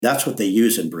that's what they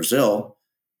use in Brazil.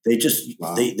 They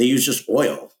they use just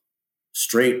oil,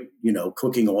 straight,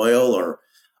 cooking oil, or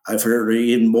I've heard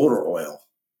even motor oil.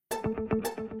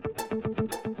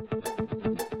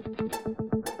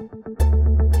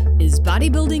 Is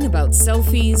bodybuilding about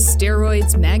selfies,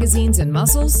 steroids, magazines, and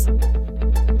muscles?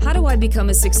 How do I become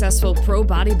a successful pro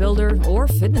bodybuilder or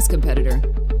fitness competitor?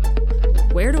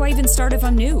 Where do I even start if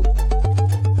I'm new?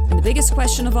 And the biggest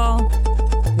question of all,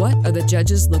 what are the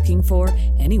judges looking for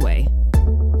anyway?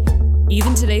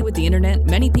 Even today with the internet,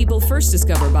 many people first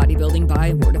discover bodybuilding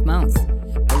by word of mouth.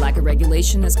 The lack of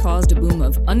regulation has caused a boom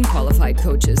of unqualified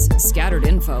coaches, scattered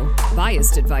info,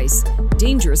 biased advice,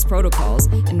 dangerous protocols,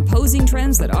 and posing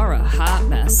trends that are a hot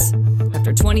mess.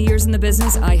 After 20 years in the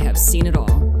business, I have seen it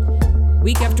all.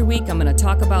 Week after week, I'm going to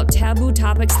talk about taboo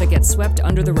topics that get swept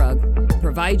under the rug,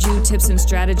 provide you tips and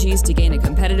strategies to gain a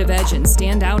competitive edge and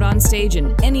stand out on stage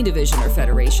in any division or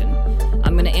federation.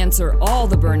 I'm going to answer all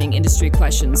the burning industry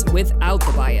questions without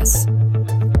the bias.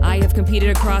 I have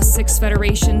competed across 6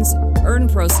 federations,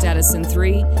 earned pro status in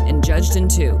 3, and judged in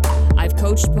 2. I've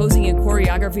coached posing and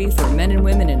choreography for men and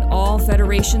women in all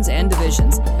federations and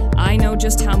divisions. I know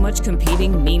just how much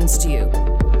competing means to you.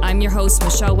 I'm your host,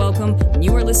 Michelle Welcome, and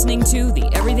you are listening to the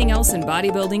Everything Else in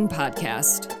Bodybuilding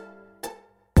podcast.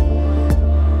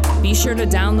 Be sure to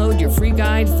download your free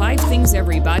guide, 5 Things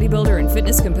Every Bodybuilder and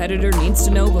Fitness Competitor Needs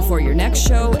to Know Before Your Next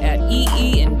Show at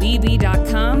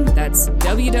eeinbb.com. That's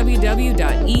www.eeinbb.com.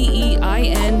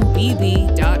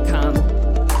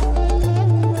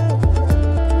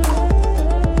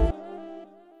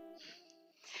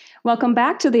 Welcome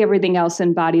back to the Everything Else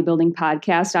in Bodybuilding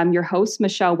podcast. I'm your host,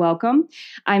 Michelle Welcome.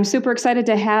 I'm super excited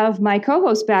to have my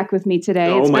co-host back with me today.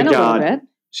 Oh, it's my been God. a little bit.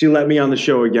 She let me on the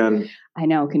show again. I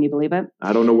know. Can you believe it?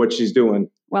 I don't know what she's doing.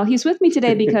 Well, he's with me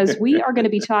today because we are going to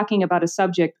be talking about a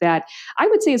subject that I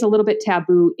would say is a little bit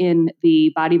taboo in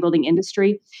the bodybuilding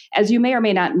industry. As you may or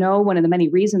may not know, one of the many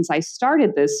reasons I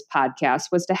started this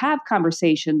podcast was to have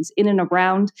conversations in and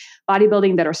around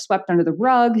bodybuilding that are swept under the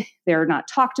rug. They're not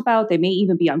talked about. They may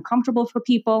even be uncomfortable for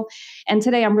people. And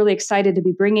today I'm really excited to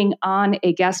be bringing on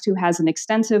a guest who has an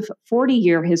extensive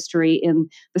 40-year history in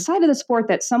the side of the sport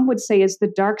that some would say is the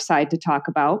dark side to talk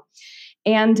about.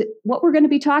 And what we're going to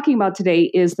be talking about today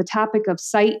is the topic of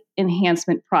site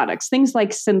enhancement products, things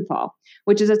like synthol,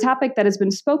 which is a topic that has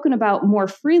been spoken about more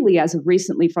freely as of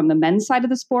recently from the men's side of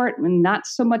the sport and not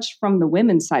so much from the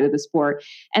women's side of the sport.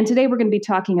 And today we're going to be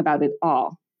talking about it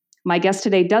all. My guest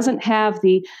today doesn't have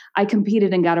the I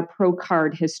competed and got a pro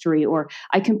card history or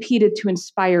I competed to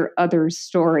inspire others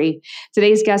story.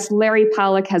 Today's guest, Larry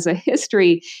Pollock, has a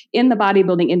history in the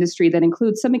bodybuilding industry that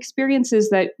includes some experiences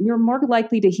that you're more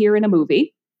likely to hear in a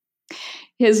movie.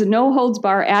 His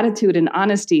no-holds-bar attitude and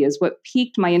honesty is what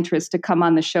piqued my interest to come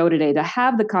on the show today to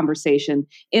have the conversation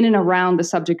in and around the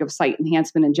subject of site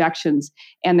enhancement injections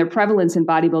and their prevalence in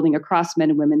bodybuilding across men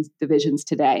and women's divisions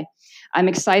today. I'm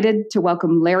excited to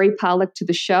welcome Larry Pollock to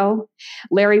the show.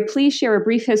 Larry, please share a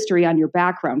brief history on your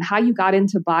background, how you got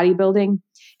into bodybuilding,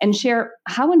 and share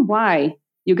how and why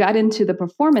you got into the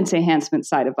performance enhancement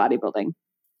side of bodybuilding.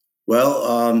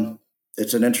 Well,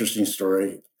 it's an interesting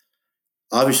story.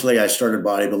 Obviously, I started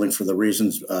bodybuilding for the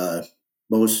reasons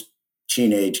most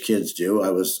teenage kids do. I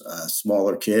was a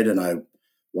smaller kid and I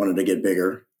wanted to get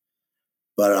bigger,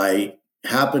 but I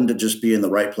happened to just be in the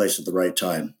right place at the right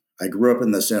time. I grew up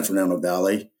in the San Fernando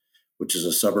Valley, which is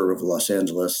a suburb of Los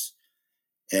Angeles.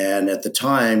 And at the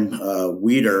time,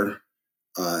 Weider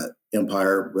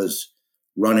Empire was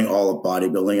running all of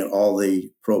bodybuilding and all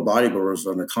the pro bodybuilders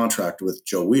were under contract with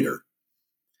Joe Weider.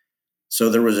 So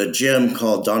there was a gym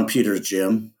called Don Peters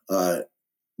Gym,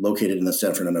 located in the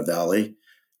San Fernando Valley.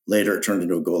 Later, it turned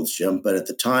into a Gold's Gym. But at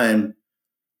the time,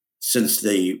 since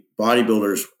the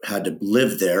bodybuilders had to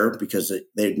live there because they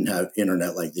didn't have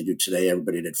internet like they do today,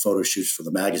 everybody did photo shoots for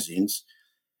the magazines.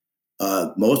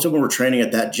 Most of them were training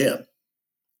at that gym.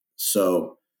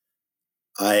 So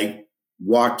I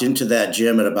walked into that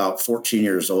gym at about 14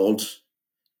 years old.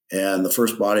 And the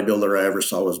first bodybuilder I ever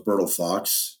saw was Bertil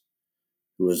Fox,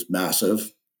 who was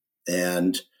massive.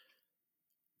 And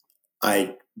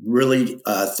I really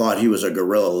thought he was a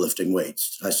gorilla lifting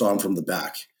weights. I saw him from the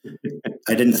back.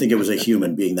 I didn't think it was a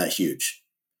human being that huge.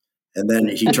 And then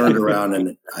he turned around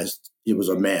and he was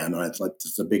a man. I thought,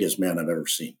 this is the biggest man I've ever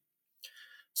seen.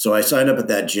 So I signed up at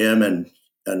that gym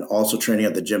and also training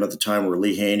at the gym at the time were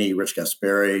Lee Haney, Rich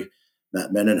Gaspari,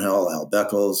 Matt Mendenhall, Al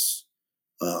Beckles,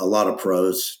 a lot of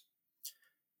pros.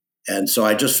 And so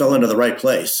I just fell into the right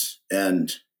place.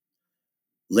 And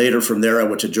later from there, I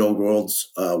went to Joe Gold's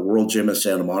World Gym in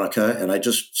Santa Monica, and I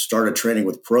just started training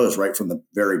with pros right from the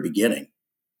very beginning.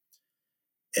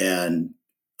 And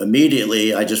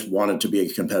immediately I just wanted to be a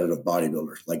competitive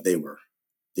bodybuilder like they were.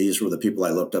 These were the people I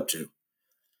looked up to.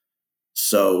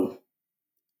 So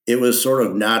it was sort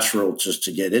of natural just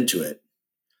to get into it.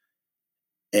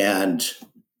 And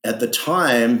at the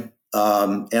time,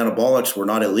 anabolics were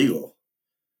not illegal.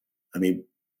 I mean,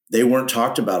 they weren't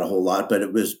talked about a whole lot, but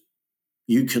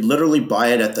you could literally buy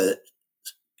it at the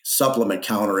supplement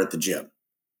counter at the gym.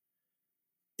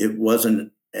 It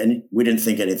wasn't, and we didn't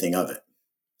think anything of it.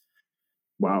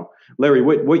 Wow. Larry,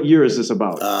 what year is this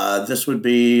about? This would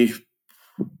be,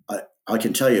 I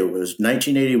can tell you, it was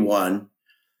 1981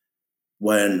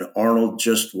 when Arnold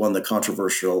just won the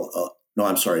controversial, no,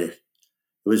 I'm sorry. It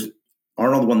was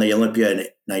Arnold won the Olympia in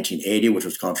 1980, which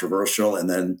was controversial. And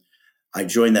then I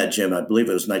joined that gym, I believe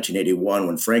it was 1981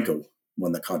 when Franco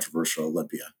won the controversial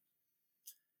Olympia.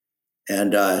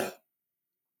 And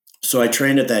so I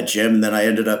trained at that gym, and then I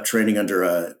ended up training under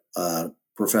a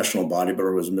professional bodybuilder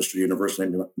who was Mr. Universe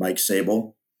named Mike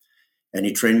Sable. And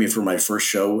he trained me for my first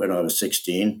show when I was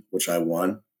 16, which I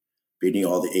won, beating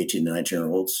all the 18 to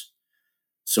 19-year-olds.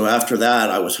 So after that,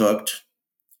 I was hooked.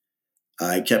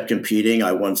 I kept competing.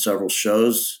 I won several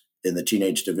shows in the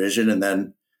teenage division. And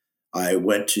then I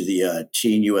went to the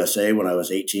Teen USA when I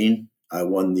was 18. I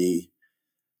won the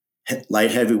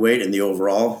light heavyweight and the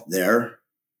overall there.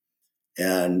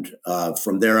 And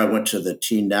from there, I went to the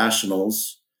Teen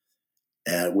Nationals,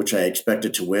 which I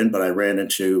expected to win, but I ran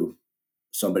into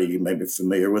somebody you may be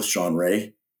familiar with, Sean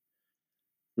Ray.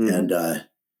 Mm-hmm. And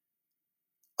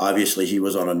obviously he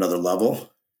was on another level.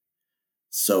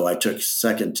 So I took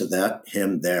second to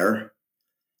him there.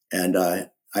 And I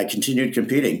continued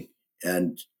competing.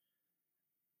 And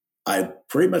I've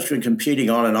pretty much been competing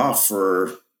on and off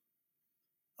for,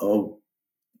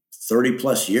 30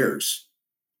 plus years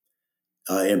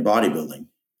in bodybuilding.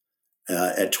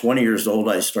 At 20 years old,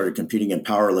 I started competing in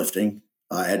powerlifting.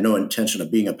 I had no intention of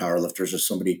being a powerlifter. Just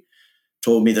somebody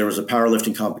told me there was a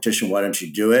powerlifting competition. Why don't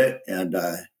you do it? And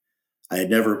I had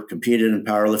never competed in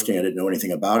powerlifting. I didn't know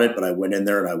anything about it, but I went in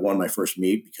there and I won my first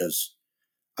meet because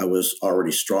I was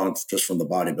already strong just from the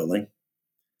bodybuilding.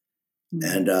 Mm-hmm.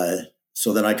 And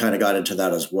so then I kind of got into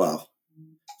that as well.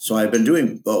 So I've been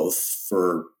doing both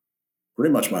for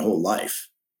pretty much my whole life.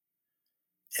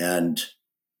 And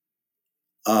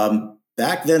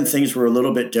back then, things were a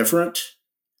little bit different.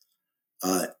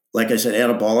 Like I said,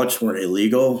 anabolics weren't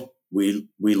illegal. We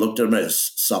looked at them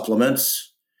as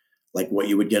supplements, like what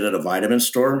you would get at a vitamin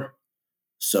store.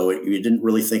 So you didn't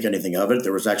really think anything of it.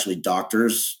 There was actually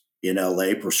doctors in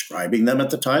LA prescribing them at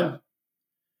the time.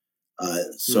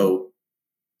 So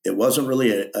it wasn't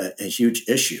really a huge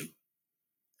issue.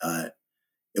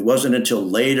 It wasn't until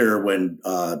later when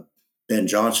Ben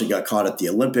Johnson got caught at the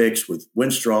Olympics with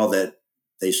Winstrol that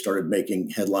they started making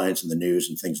headlines in the news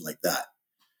and things like that.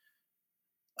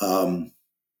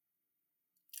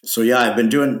 So yeah, I've been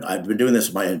doing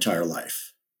this my entire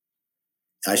life.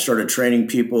 I started training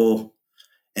people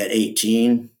at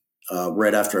 18,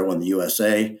 right after I won the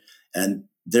USA, and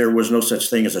there was no such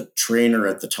thing as a trainer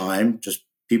at the time. Just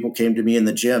people came to me in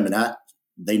the gym, and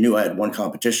they knew I had won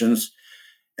competitions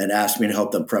and asked me to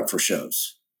help them prep for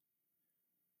shows.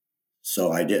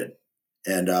 So I did,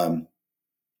 and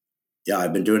yeah,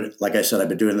 I've been doing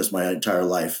this my entire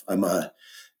life. I'm a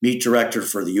meet director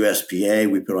for the USPA.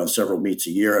 We put on several meets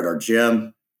a year at our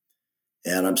gym,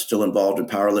 and I'm still involved in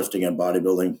powerlifting and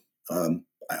bodybuilding.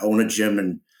 I own a gym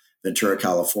in Ventura,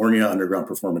 California, Underground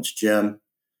Performance Gym,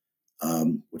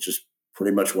 which is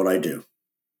pretty much what I do.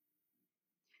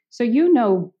 So you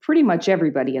know pretty much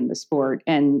everybody in the sport,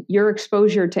 and your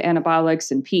exposure to anabolics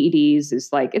and PEDs is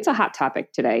it's a hot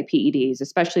topic today, PEDs,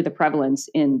 especially the prevalence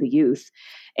in the youth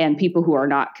and people who are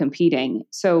not competing.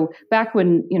 So back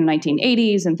when,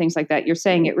 1980s and things like that, you're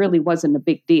saying it really wasn't a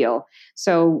big deal.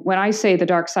 So when I say the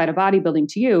dark side of bodybuilding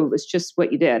to you, it was just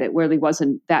what you did. It really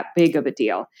wasn't that big of a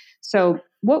deal. So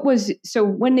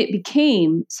when it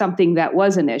became something that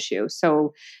was an issue,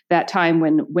 so that time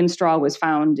when Winstrol was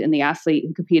found in the athlete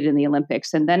who competed in the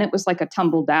Olympics, and then it was like a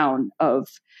tumble down of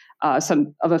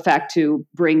some of effect to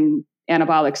bring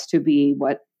anabolics to be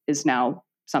what is now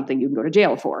something you can go to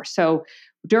jail for. So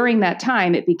during that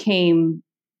time, it became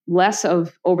less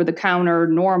of over-the-counter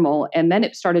normal, and then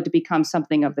it started to become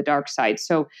something of the dark side.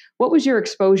 So what was your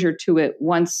exposure to it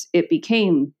once it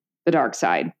became the dark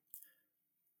side?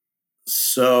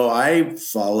 So I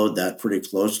followed that pretty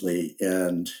closely,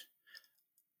 and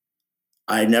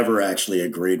I never actually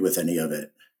agreed with any of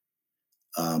it.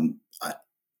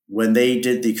 When they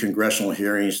did the congressional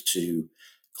hearings to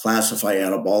classify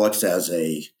anabolics as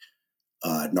a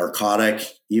narcotic,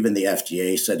 even the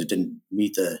FDA said it didn't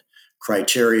meet the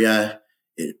criteria.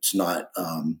 It's not.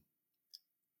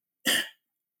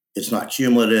 it's not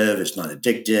cumulative, it's not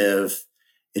addictive.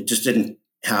 It just didn't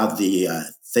have the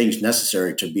things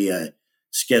necessary to be a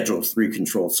Schedule III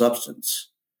controlled substance.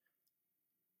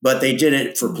 But they did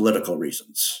it for political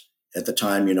reasons. At the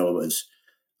time, it was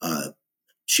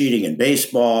cheating in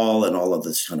baseball and all of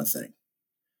this kind of thing.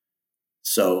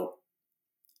 So,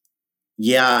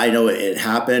 yeah, I know it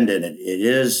happened, and it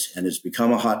is, and it's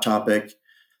become a hot topic,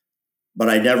 but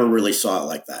I never really saw it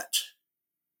like that.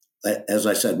 As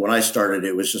I said, when I started,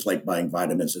 it was just like buying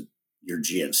vitamins at your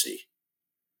GNC.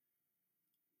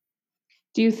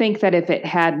 Do you think that if it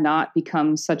had not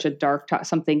become such a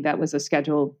something that was a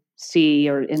Schedule C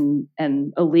or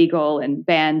and illegal and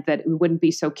banned, that it wouldn't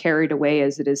be so carried away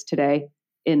as it is today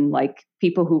in like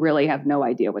people who really have no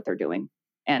idea what they're doing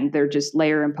and they're just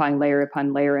layer upon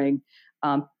layering,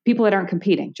 people that aren't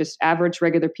competing, just average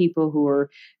regular people who are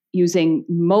using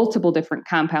multiple different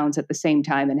compounds at the same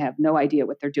time and have no idea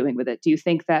what they're doing with it. Do you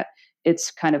think that it's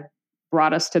kind of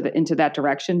brought us into that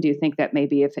direction? Do you think that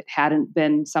maybe if it hadn't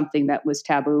been something that was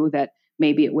taboo, that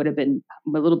maybe it would have been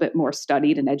a little bit more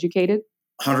studied and educated?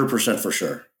 100% for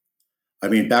sure. I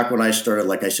mean, back when I started,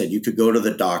 like I said, you could go to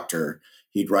the doctor,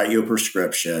 he'd write you a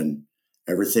prescription.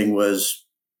 Everything was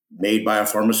made by a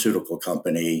pharmaceutical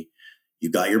company. You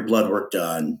got your blood work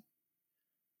done,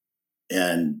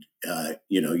 and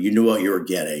you knew what you were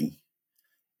getting.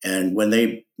 And when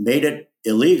they made it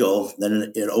illegal,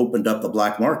 then it opened up the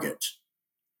black market.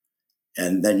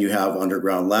 And then you have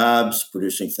underground labs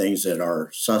producing things that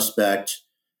are suspect.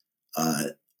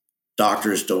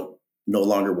 Doctors no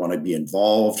longer want to be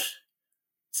involved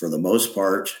for the most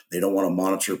part. They don't want to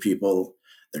monitor people.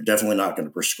 They're definitely not going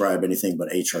to prescribe anything but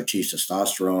HRT,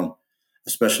 testosterone,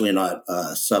 especially not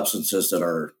substances that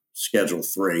are Schedule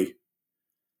III.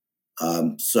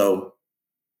 So,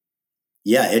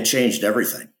 yeah, it changed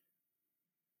everything.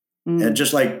 And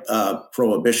just like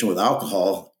prohibition with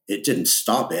alcohol, it didn't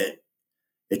stop it.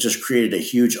 It just created a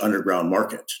huge underground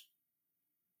market.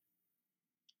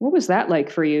 What was that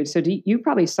like for you? So you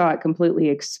probably saw it completely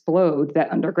explode,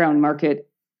 that underground market.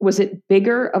 Was it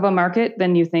bigger of a market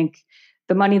than you think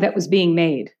the money that was being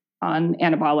made on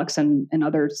anabolics and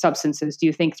other substances? Do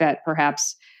you think that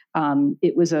perhaps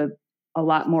it was a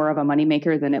lot more of a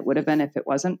moneymaker than it would have been if it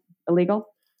wasn't illegal?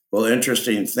 Well, the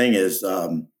interesting thing is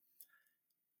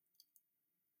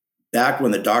back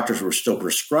when the doctors were still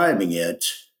prescribing it,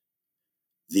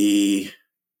 the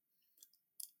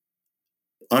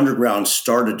underground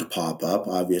started to pop up,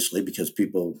 obviously, because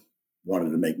people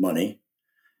wanted to make money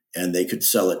and they could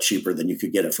sell it cheaper than you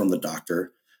could get it from the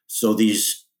doctor. So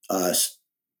these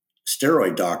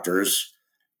steroid doctors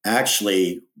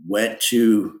actually went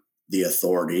to the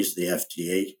authorities, the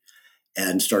FDA,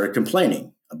 and started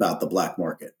complaining about the black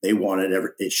market. They wanted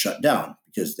it shut down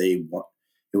because it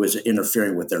was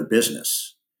interfering with their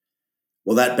business.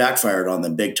 Well, that backfired on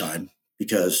them big time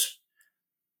because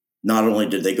not only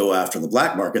did they go after the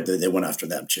black market, they went after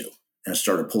them too and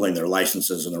started pulling their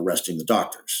licenses and arresting the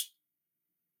doctors.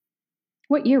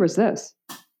 What year was this?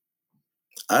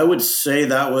 I would say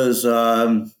that was,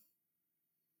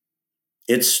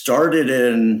 it started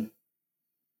in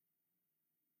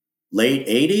late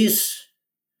 80s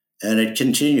and it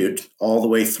continued all the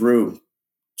way through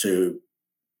to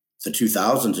the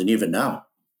 2000s and even now.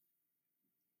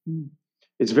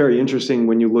 It's very interesting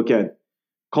when you look at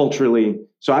culturally.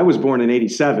 So I was born in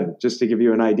 87, just to give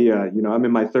you an idea. I'm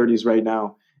in my 30s right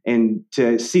now. And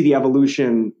to see the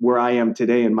evolution where I am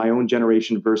today in my own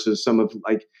generation versus some of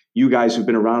like you guys who've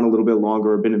been around a little bit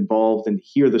longer or been involved and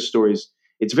hear the stories,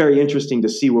 it's very interesting to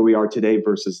see where we are today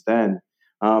versus then.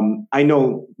 I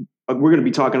know we're going to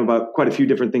be talking about quite a few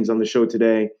different things on the show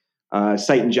today.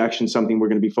 Site injection, something we're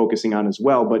going to be focusing on as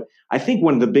well. But I think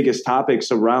one of the biggest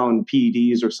topics around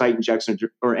PEDs or site injections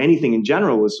or anything in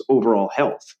general is overall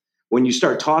health. When you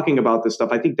start talking about this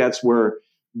stuff, I think that's where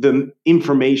the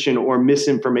information or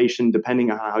misinformation,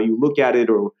 depending on how you look at it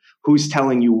or who's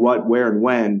telling you what, where, and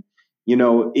when,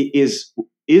 is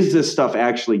this stuff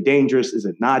actually dangerous? Is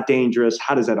it not dangerous?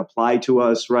 How does that apply to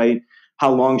us, right?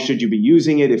 How long should you be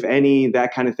using it, if any,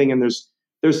 that kind of thing. And there's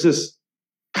this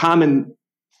common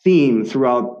theme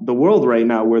throughout the world right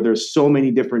now where there's so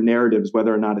many different narratives,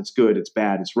 whether or not it's good, it's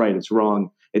bad, it's right, it's wrong,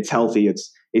 it's healthy,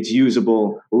 it's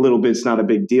usable a little bit, it's not a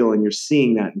big deal. And you're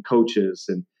seeing that in coaches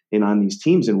and on these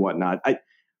teams and whatnot.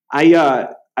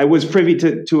 I was privy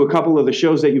to a couple of the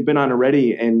shows that you've been on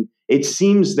already, and it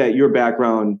seems that your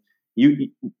background, you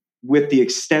with the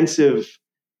extensive,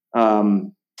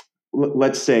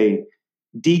 let's say,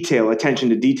 attention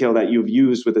to detail that you've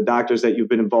used with the doctors that you've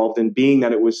been involved in, being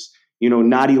that it was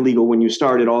not illegal when you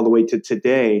started all the way to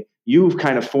today, you've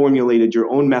kind of formulated your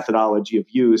own methodology of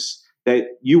use that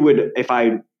you would, if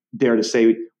I dare to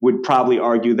say, would probably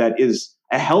argue that is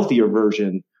a healthier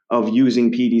version of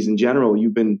using PEDs in general.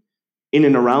 You've been in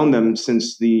and around them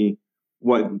since the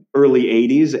early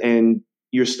 80s, and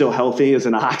you're still healthy as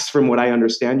an ox from what I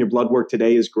understand. Your blood work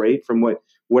today is great from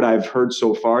what I've heard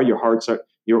so far. Your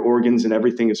organs and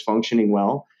everything is functioning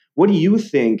well. What do you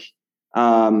think,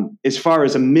 as far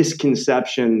as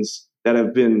misconceptions that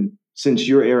have been since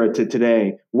your era to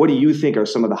today, what do you think are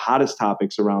some of the hottest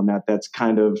topics around that's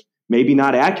kind of maybe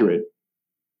not accurate?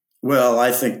 Well,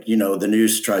 I think, the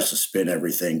news tries to spin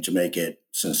everything to make it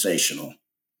sensational.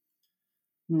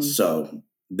 So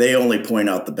they only point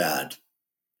out the bad,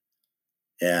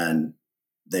 and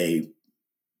they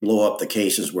blow up the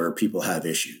cases where people have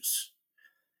issues.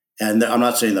 And I'm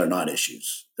not saying they're not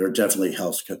issues. There are definitely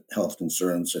health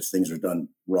concerns if things are done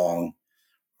wrong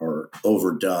or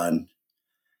overdone.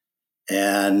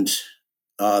 And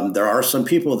there are some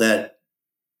people that,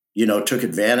 took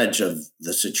advantage of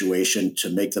the situation to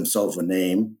make themselves a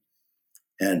name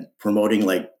and promoting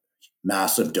like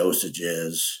massive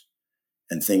dosages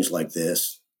and things like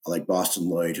this, like Boston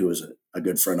Lloyd, who was a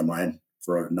good friend of mine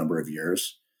for a number of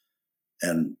years.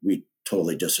 And we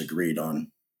totally disagreed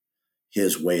on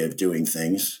his way of doing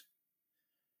things.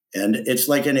 And it's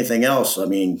like anything else. I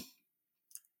mean,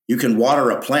 you can water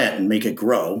a plant and make it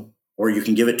grow, or you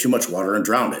can give it too much water and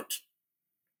drown it.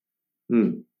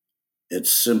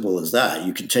 It's simple as that.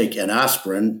 You can take an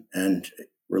aspirin and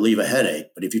relieve a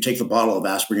headache, but if you take the bottle of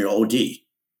aspirin, you'll OD.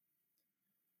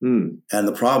 And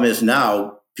the problem is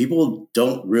now people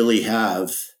don't really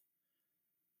have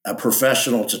a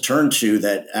professional to turn to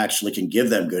that actually can give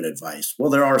them good advice. Well,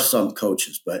 there are some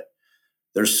coaches, but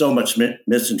there's so much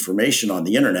misinformation on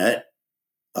the internet.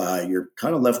 You're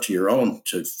kind of left to your own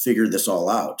to figure this all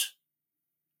out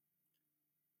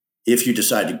if you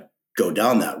decide to go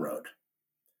down that road.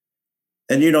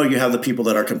 And, you have the people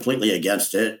that are completely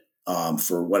against it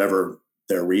for whatever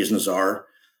their reasons are.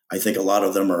 I think a lot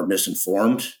of them are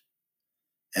misinformed.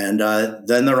 And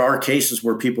then there are cases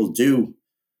where people do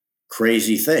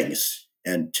crazy things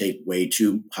and take way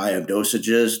too high of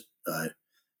dosages,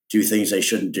 do things they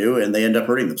shouldn't do, and they end up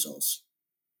hurting themselves.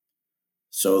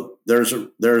 So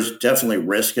there's definitely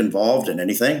risk involved in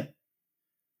anything.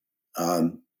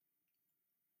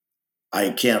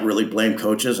 I can't really blame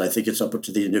coaches. I think it's up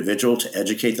to the individual to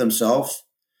educate themselves.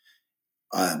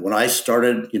 When I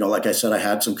started, like I said, I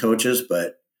had some coaches,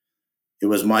 but it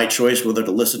was my choice whether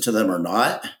to listen to them or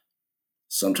not.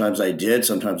 Sometimes I did.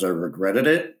 Sometimes I regretted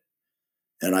it.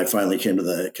 And I finally came to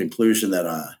the conclusion that,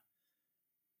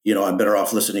 I'm better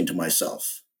off listening to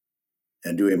myself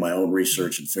and doing my own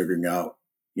research and figuring out,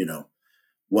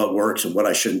 what works and what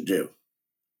I shouldn't do.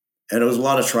 And it was a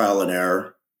lot of trial and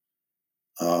error.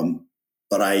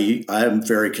 But I am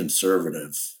very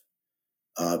conservative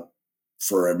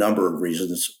for a number of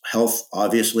reasons. Health,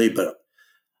 obviously, but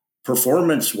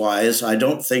performance-wise, I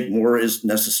don't think more is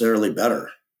necessarily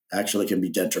better. Actually, can be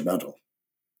detrimental,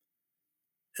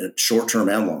 short-term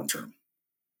and long-term.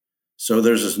 So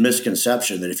there's this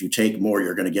misconception that if you take more,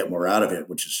 you're going to get more out of it,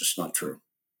 which is just not true.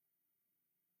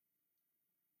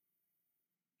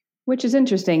 Which is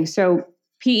interesting. So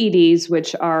PEDs,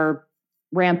 which are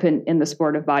rampant in the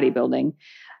sport of bodybuilding,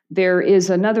 there is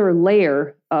another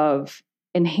layer of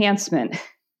enhancement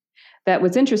that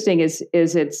what's interesting is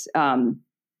it's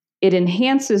it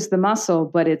enhances the muscle,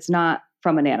 but it's not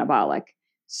from an anabolic.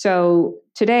 So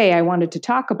today I wanted to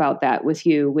talk about that with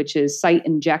you, which is site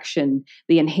injection,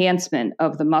 the enhancement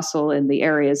of the muscle in the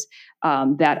areas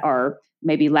that are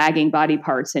maybe lagging body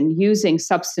parts, and using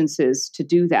substances to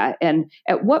do that. And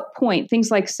at what point,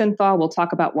 things like Synthol, we'll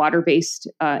talk about water-based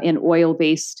and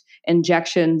oil-based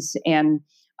injections. And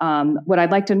what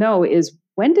I'd like to know is,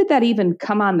 when did that even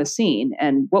come on the scene?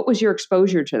 And what was your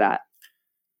exposure to that?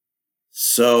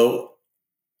 So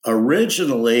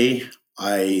originally,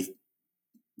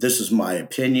 this is my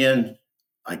opinion.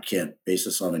 I can't base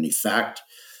this on any fact,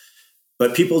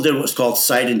 but people did what's called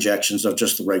site injections of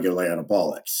just the regular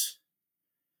anabolics.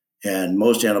 And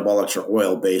most anabolics are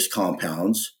oil-based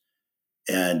compounds,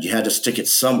 and you had to stick it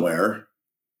somewhere.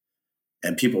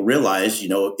 And people realized,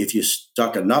 if you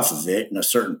stuck enough of it in a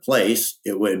certain place,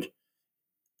 it would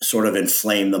sort of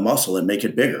inflame the muscle and make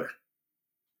it bigger.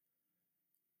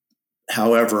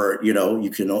 However,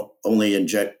 you can only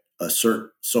inject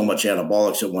so much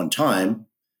anabolics at one time.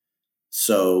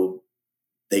 So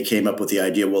they came up with the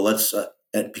idea, well, let's,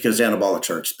 because anabolics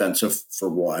are expensive for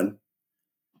one.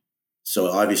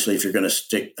 So obviously, if you're going to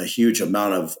stick a huge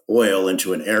amount of oil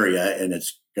into an area and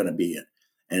it's going to be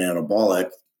an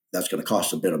anabolic, that's going to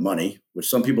cost a bit of money, which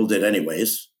some people did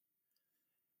anyways.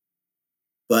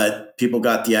 But people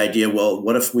got the idea, well,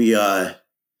 what if we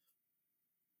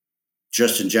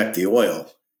just inject the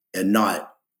oil and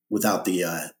not without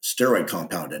the steroid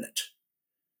compound in it.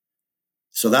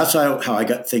 So that's how I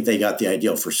think they got the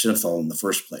idea for synthol in the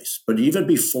first place. But even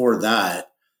before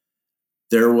that,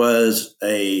 there was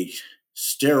a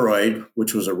steroid,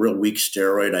 which was a real weak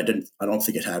steroid. I don't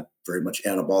think it had very much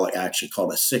anabolic action,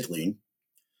 called aceclidine.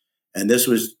 And this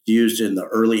was used in the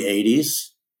early 80s.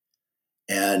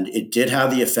 And it did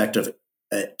have the effect of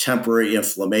temporary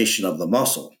inflammation of the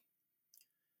muscle.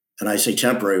 And I say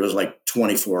temporary, it was like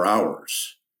 24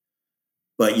 hours.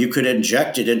 But you could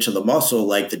inject it into the muscle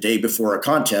like the day before a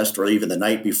contest, or even the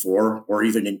night before, or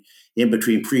even in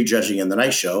between prejudging and the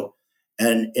night show,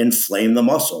 and inflame the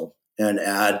muscle and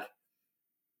add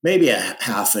maybe a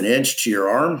half an inch to your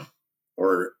arm,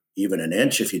 or even an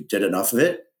inch if you did enough of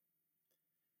it.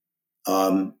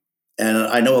 And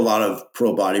I know a lot of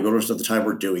pro bodybuilders at the time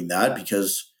were doing that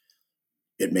because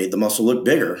it made the muscle look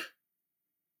bigger.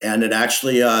 And it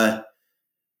actually, the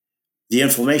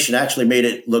inflammation actually made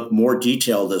it look more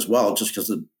detailed as well, just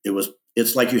because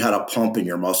it's like you had a pump in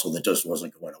your muscle that just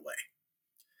wasn't going away.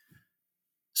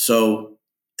 So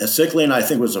aceclidine, I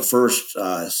think, was the first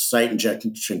site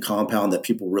injection compound that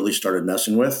people really started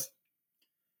messing with.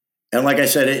 And like I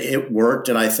said, it worked.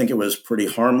 And I think it was pretty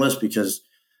harmless because,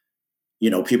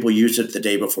 people used it the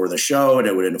day before the show and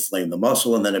it would inflame the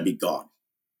muscle and then it'd be gone.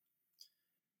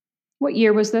 What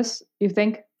year was this, you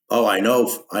think? Oh, I know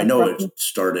it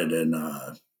started in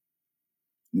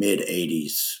mid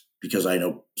 80s because I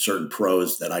know certain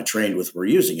pros that I trained with were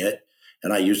using it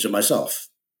and I used it myself.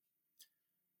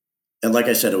 And like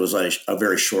I said, it was a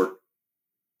very short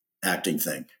acting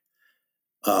thing.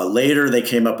 Later, they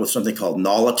came up with something called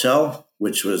Nolatel,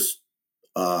 which was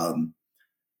a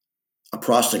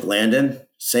prostaglandin.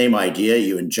 Same idea.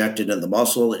 You inject it in the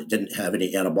muscle. It didn't have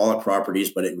any anabolic properties,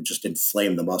 but it would just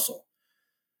inflame the muscle.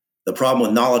 The problem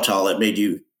with Nolatel, it made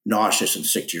you nauseous and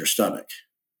sick to your stomach.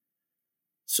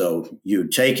 So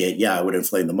you'd take it, it would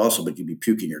inflame the muscle, but you'd be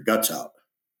puking your guts out.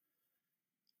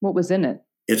 What was in it?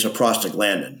 It's a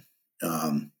prostaglandin,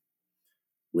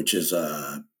 which is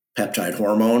a peptide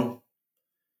hormone.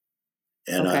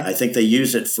 And okay. I think they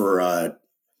use it for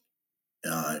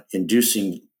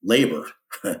inducing labor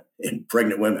in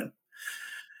pregnant women.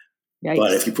 Yikes.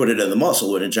 But if you put it in the muscle,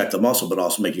 it would inject the muscle, but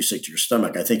also make you sick to your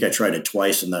stomach. I think I tried it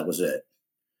twice and that was it.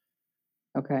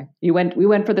 Okay. We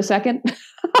went for the second?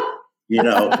 You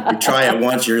try it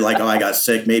once, you're like, oh, I got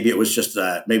sick. Maybe it was just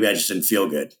maybe I just didn't feel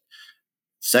good.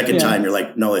 Second time, you're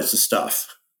like, no, it's the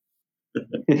stuff.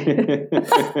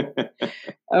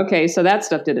 Okay, so that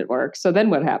stuff didn't work. So then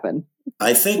what happened?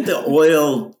 I think the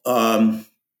oil,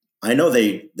 I know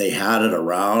they had it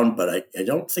around, but I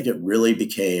don't think it really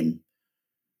became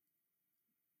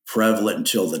prevalent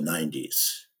until the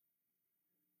 90s,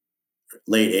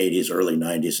 late 80s, early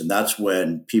 90s. And that's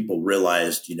when people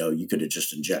realized, you could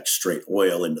just inject straight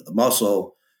oil into the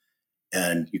muscle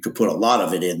and you could put a lot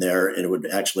of it in there and it would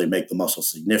actually make the muscle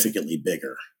significantly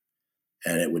bigger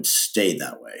and it would stay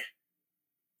that way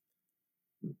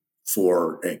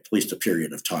for at least a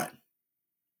period of time.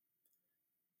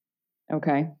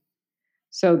 Okay.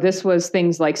 So this was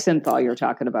things like synthol you're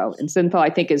talking about. And synthol,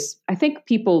 I think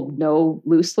people know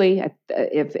loosely.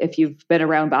 If you've been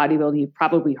around bodybuilding, you've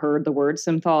probably heard the word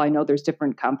synthol. I know there's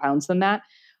different compounds than that.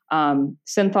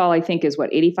 Synthol, I think, is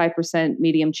 85%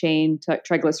 medium chain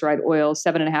triglyceride oil,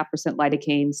 7.5%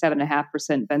 lidocaine,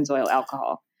 7.5% benzoyl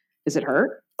alcohol. Does it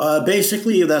hurt?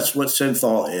 Basically, that's what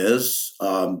synthol is.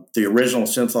 The original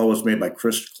synthol was made by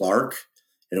Chris Clark,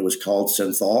 and it was called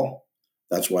synthol.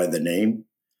 That's why the name.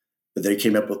 But they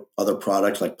came up with other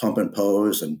products like Pump and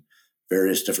Pose and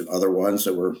various different other ones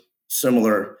that were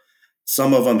similar.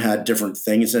 Some of them had different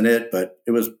things in it, but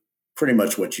it was pretty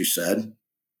much what you said.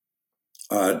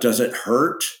 Does it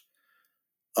hurt?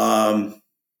 Not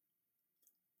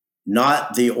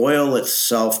the oil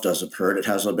itself doesn't hurt. It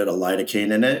has a bit of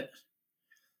lidocaine in it.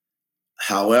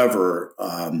 However,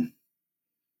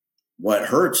 what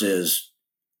hurts is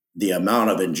the amount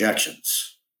of injections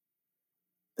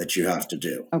that you have to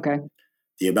do. Okay.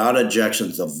 The amount of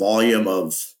injections, the volume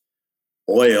of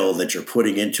oil that you're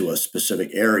putting into a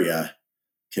specific area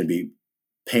can be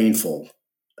painful.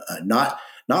 Not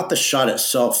the shot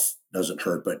itself doesn't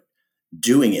hurt, but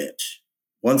doing it.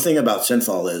 One thing about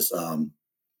synthol is,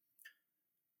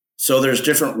 so there's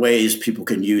different ways people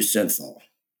can use synthol.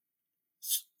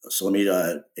 So let me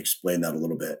explain that a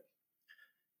little bit.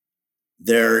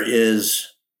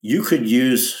 You could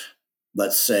use,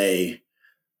 let's say,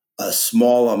 a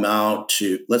small amount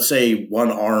to, let's say one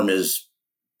arm is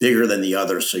bigger than the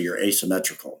other, so you're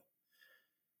asymmetrical.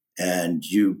 And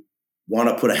you want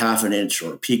to put a half an inch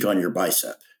or a peak on your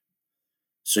bicep.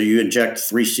 So you inject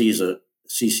 3 cc's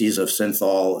cc's of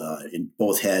synthol in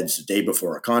both heads the day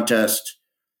before a contest,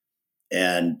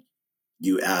 and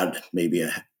you add maybe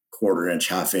a quarter inch,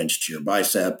 half inch to your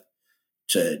bicep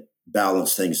to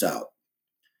balance things out.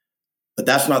 But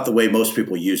that's not the way most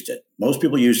people used it. Most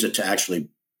people used it to actually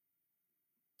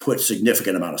put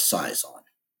significant amount of size on.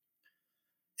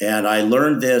 And I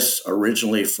learned this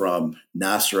originally from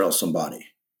Nasser El Somebody.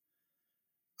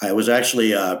 I was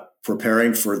actually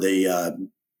preparing for the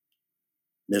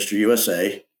Mr.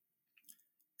 USA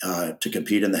to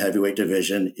compete in the heavyweight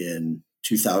division in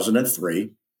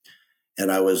 2003.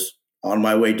 And I was on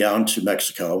my way down to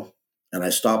Mexico, and I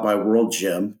stopped by World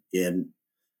Gym in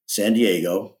San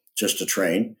Diego just to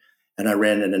train. And I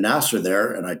ran into Nasser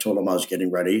there, and I told him I was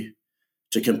getting ready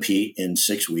to compete in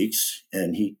 6 weeks.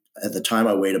 And at the time,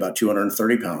 I weighed about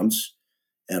 230 pounds,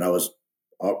 and I was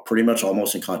pretty much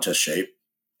almost in contest shape.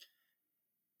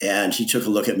 And he took a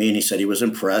look at me, and he said he was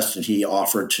impressed, and he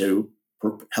offered to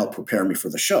help prepare me for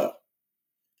the show.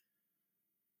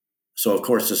 So, of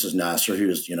course, this is Nasser. He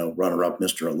was, runner-up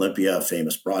Mr. Olympia, a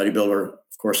famous bodybuilder.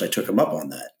 Of course, I took him up on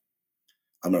that.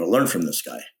 I'm going to learn from this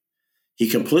guy. He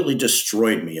completely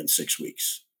destroyed me in 6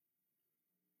 weeks.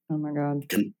 Oh, my God.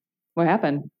 What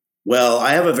happened? Well,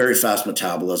 I have a very fast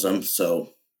metabolism.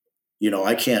 So,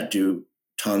 I can't do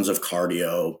tons of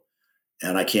cardio,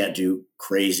 and I can't do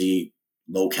crazy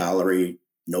low-calorie,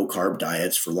 no-carb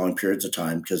diets for long periods of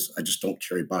time because I just don't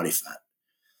carry body fat.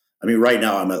 I mean, right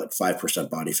now I'm at like 5%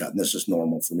 body fat, and this is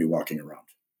normal for me walking around.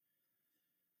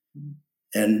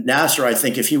 And Nasser, I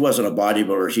think if he wasn't a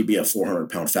bodybuilder, he'd be a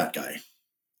 400-pound fat guy.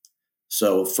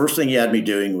 So first thing he had me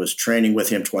doing was training with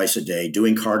him twice a day,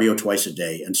 doing cardio twice a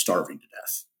day, and starving to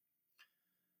death.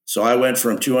 So I went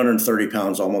from 230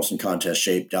 pounds, almost in contest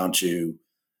shape, down to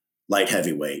light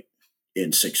heavyweight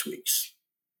in 6 weeks.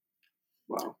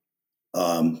 Wow.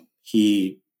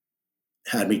 He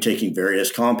had me taking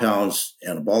various compounds,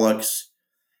 anabolics,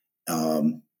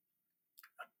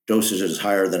 dosages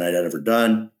higher than I'd ever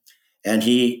done. And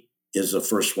he is the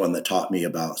first one that taught me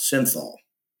about synthol.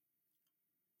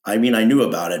 I mean, I knew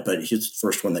about it, but he's the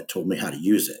first one that told me how to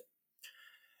use it.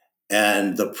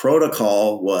 And the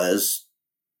protocol was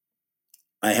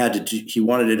he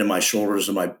wanted it in my shoulders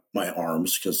and my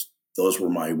arms because those were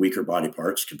my weaker body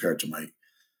parts compared to my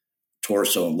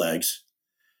torso and legs.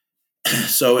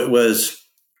 So it was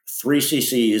 3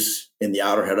 cc's in the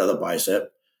outer head of the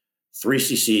bicep, 3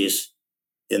 cc's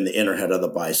in the inner head of the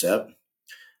bicep,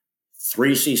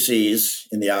 3 cc's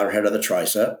in the outer head of the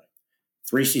tricep,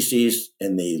 3 cc's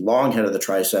in the long head of the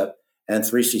tricep, and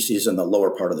 3 cc's in the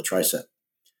lower part of the tricep.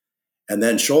 And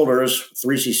then shoulders,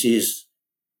 3 cc's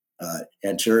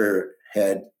anterior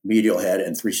head, medial head,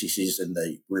 and 3 cc's in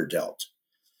the rear delt.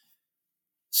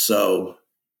 So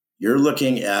you're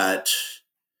looking at,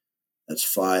 that's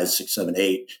 5, 6, 7,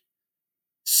 8,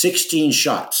 16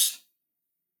 shots.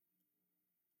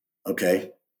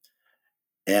 Okay.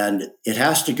 And it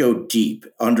has to go deep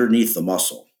underneath the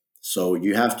muscle. So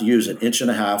you have to use an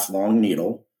 1.5-inch long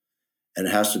needle, and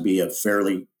it has to be a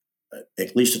fairly,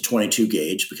 at least a 22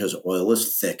 gauge because oil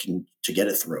is thick and to get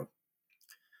it through.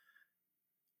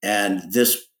 And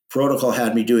this protocol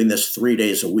had me doing this 3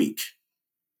 days a week.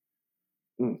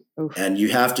 And you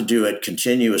have to do it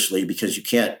continuously because you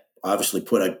can't obviously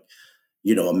put a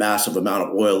massive amount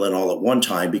of oil in all at one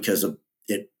time because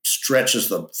it stretches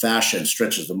the fascia and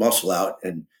stretches the muscle out.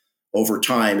 And over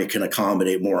time, it can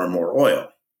accommodate more and more oil.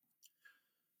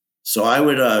 So I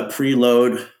would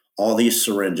preload all these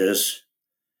syringes,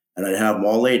 and I'd have them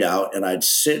all laid out, and I'd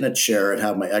sit in a chair and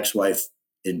have my ex-wife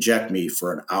inject me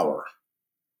for an hour.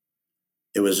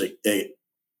 It was a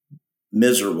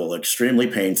miserable, extremely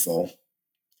painful,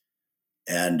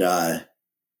 and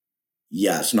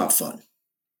it's not fun.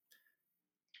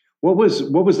 What was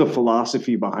the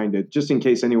philosophy behind it? Just in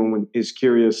case anyone is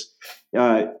curious,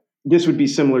 this would be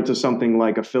similar to something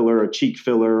like a filler, a cheek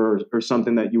filler, or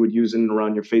something that you would use in and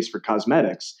around your face for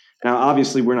cosmetics. Now,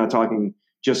 obviously, we're not talking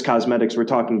just cosmetics. We're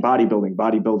talking bodybuilding.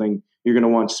 Bodybuilding, you're going to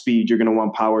want speed. You're going to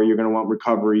want power. You're going to want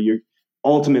recovery.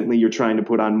 Ultimately, you're trying to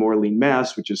put on more lean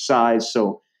mass, which is size.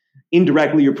 So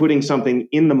indirectly, you're putting something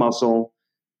in the muscle.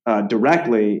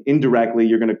 Indirectly,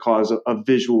 you're going to cause a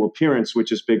visual appearance,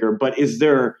 which is bigger. But is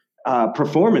there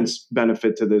performance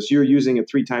benefit to this? You're using it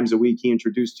 3 times a week. He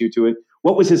introduced you to it.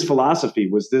 What was his philosophy?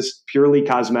 Was this purely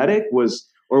cosmetic?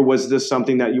 Or was this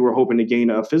something that you were hoping to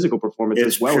gain a physical performance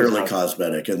as well? It's purely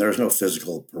cosmetic, and there's no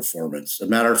physical performance. As a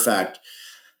matter of fact,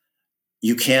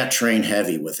 you can't train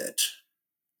heavy with it.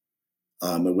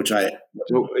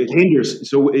 So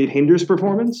it hinders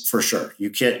performance? For sure. You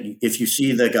can't, if you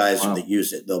see the guys that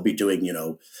use it, they'll be doing,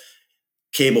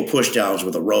 cable push downs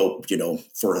with a rope,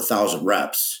 for 1,000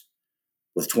 reps.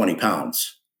 with 20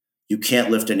 pounds. You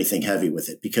can't lift anything heavy with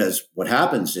it, because what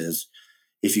happens is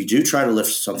if you do try to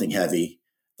lift something heavy,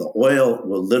 the oil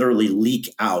will literally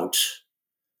leak out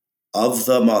of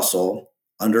the muscle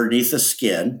underneath the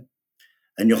skin,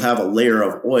 and you'll have a layer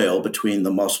of oil between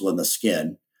the muscle and the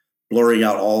skin, blurring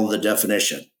out all the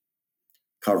definition,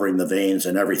 covering the veins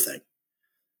and everything.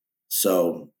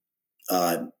 So,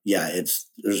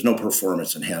 there's no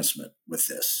performance enhancement with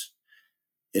this.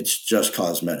 It's just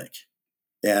cosmetic.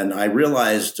 And I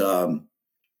realized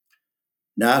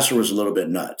Nasser was a little bit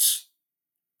nuts.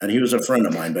 And he was a friend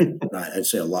of mine, but I'd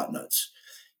say a lot nuts.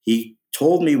 He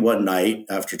told me one night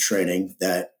after training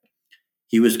that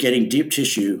he was getting deep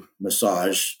tissue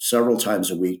massage several times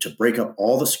a week to break up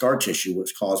all the scar tissue which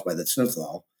was caused by the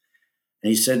synthol. And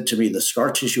he said to me, the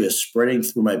scar tissue is spreading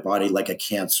through my body like a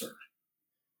cancer.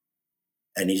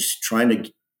 And he's trying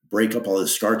to break up all the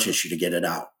scar tissue to get it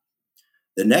out.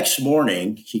 The next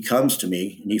morning, he comes to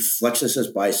me and he flexes his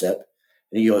bicep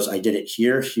and he goes, I did it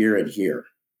here, here, and here.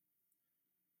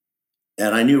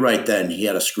 And I knew right then he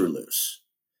had a screw loose.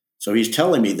 So he's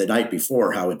telling me the night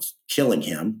before how it's killing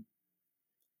him.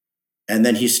 And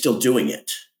then he's still doing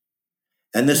it.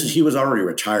 And he was already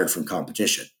retired from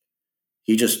competition.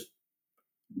 He just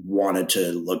wanted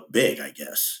to look big, I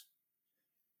guess.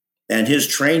 And his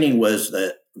training was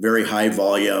the very high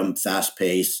volume, fast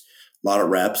pace, a lot of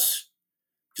reps.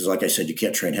 Because like I said, you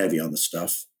can't train heavy on this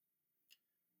stuff.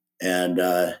 And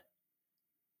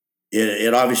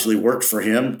it obviously worked for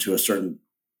him to a certain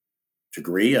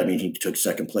degree. I mean, he took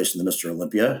second place in the Mr.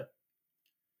 Olympia.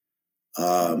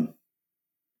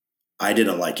 I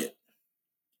didn't like it.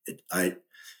 I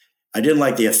didn't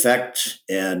like the effect.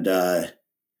 And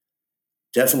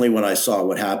definitely when I saw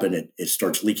what happened, it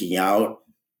starts leaking out.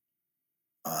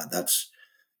 That's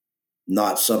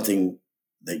not something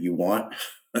that you want.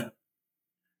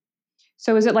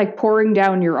 So is it like pouring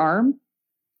down your arm?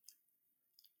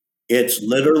 It's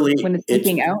literally when it's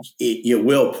leaking out. It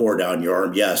will pour down your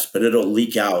arm, yes, but it'll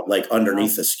leak out like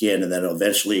underneath the skin, and then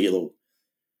eventually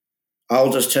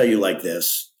I'll just tell you like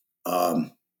this: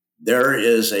 there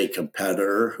is a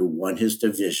competitor who won his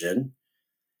division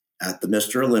at the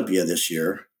Mr. Olympia this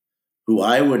year, who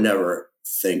I would never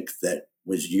think that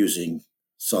was using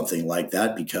something like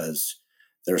that because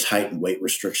there's height and weight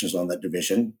restrictions on that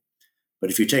division. But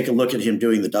if you take a look at him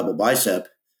doing the double bicep,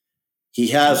 he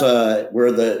has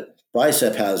where the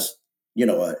bicep has,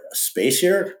 a space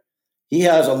here. He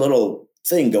has a little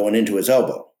thing going into his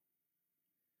elbow.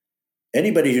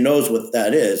 Anybody who knows what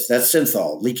that is, that's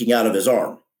synthol leaking out of his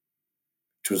arm.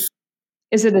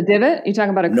 Is it a divot? You talking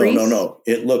about a crease? No.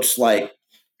 It looks like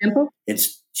Dimple?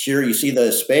 It's here. You see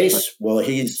the space? Well,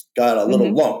 he's got a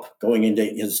little lump going into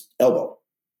his elbow.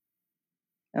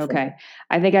 Okay.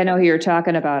 I think I know who you're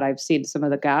talking about. I've seen some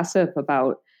of the gossip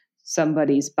about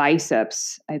somebody's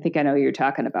biceps. I think I know who you're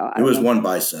talking about. It was one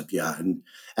bicep, yeah. And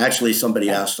actually somebody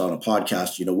asked on a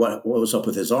podcast, what was up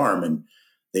with his arm? And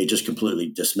they just completely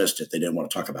dismissed it. They didn't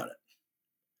want to talk about it.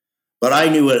 But I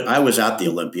knew it. I was at the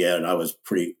Olympia and I was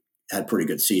had pretty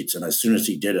good seats. And as soon as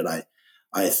he did it,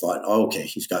 I thought, okay,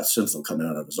 he's got synthol coming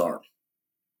out of his arm.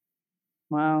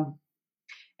 Wow.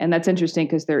 And that's interesting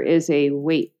because there is a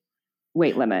weight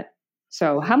limit.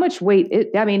 So how much weight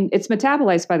it's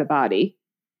metabolized by the body,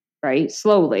 right?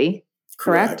 Slowly,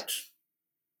 correct?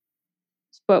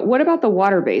 But what about the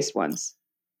water-based ones?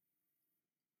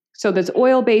 So there's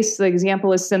oil-based, the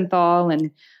example is synthol,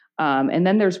 and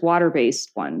then there's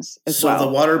water-based ones as well. So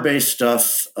the water-based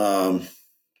stuff,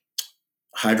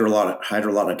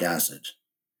 hydrolonic acid.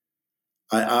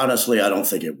 I don't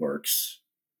think it works.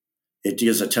 It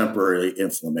gives a temporary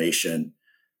inflammation.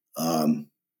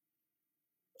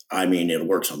 It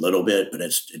works a little bit, but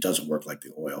it doesn't work like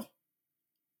the oil.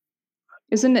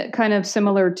 Isn't it kind of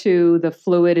similar to the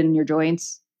fluid in your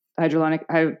joints,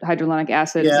 hydrolonic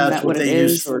acid? Yeah, isn't that what they it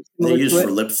use. Is? They use for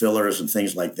lip fillers and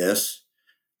things like this.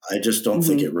 I just don't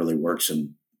think it really works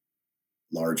in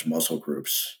large muscle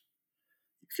groups.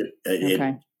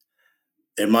 Okay.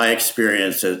 In my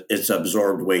experience, it's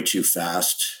absorbed way too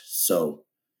fast. So,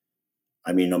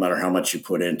 no matter how much you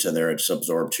put into there, it's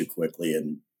absorbed too quickly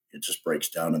and it just breaks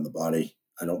down in the body.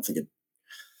 I don't think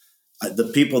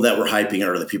the people that were hyping it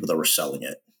are the people that were selling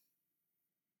it.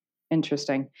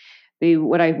 Interesting.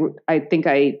 I think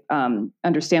I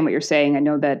understand what you're saying. I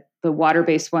know that the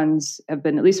water-based ones have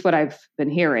been, at least what I've been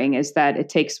hearing, is that it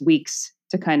takes weeks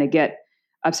to kind of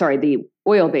the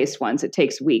oil-based ones, it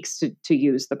takes weeks to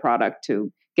use the product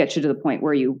to get you to the point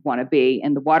where you want to be.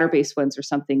 And the water-based ones are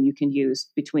something you can use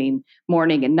between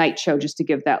morning and night show just to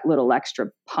give that little extra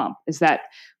pump. Is that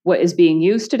what is being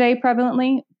used today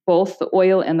prevalently? both the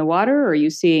oil and the water? Or are you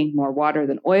seeing more water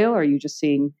than oil? Or are you just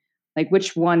seeing, like,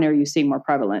 which one are you seeing more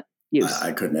prevalent use?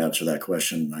 I couldn't answer that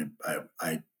question.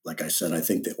 I like I said, I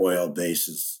think the oil base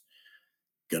is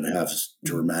going to have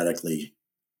dramatically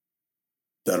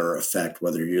better effect,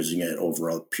 whether you're using it over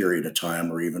a period of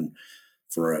time or even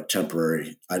for a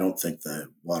temporary. I don't think the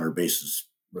water base is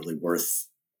really worth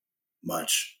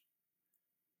much.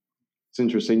 It's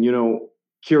interesting.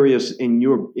 Curious in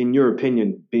your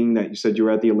opinion, being that you said you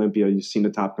were at the Olympia, you've seen the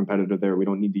top competitor there. We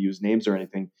don't need to use names or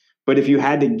anything. But if you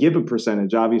had to give a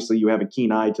percentage, obviously you have a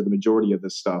keen eye to the majority of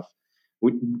this stuff.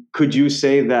 Could you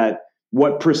say that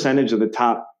what percentage of the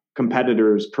top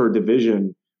competitors per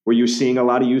division were you seeing a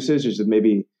lot of usage? Is it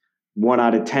maybe 1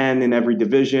 out of 10 in every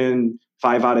division,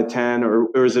 5 out of 10,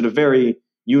 or is it a very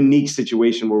unique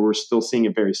situation where we're still seeing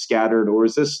it very scattered, or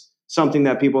is this something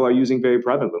that people are using very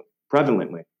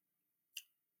prevalently?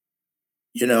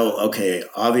 Okay,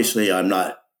 obviously I'm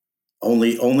not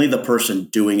only the person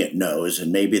doing it knows,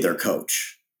 and maybe their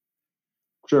coach.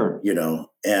 Sure.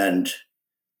 And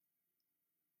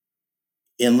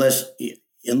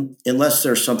unless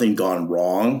there's something gone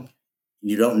wrong,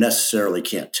 you don't necessarily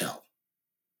can't tell.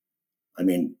 I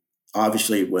mean,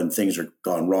 obviously when things are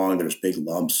gone wrong, there's big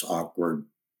lumps, awkward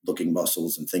looking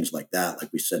muscles and things like that,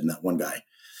 like we said in that one guy.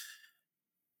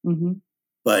 Mm-hmm.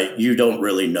 But you don't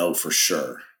really know for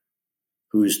sure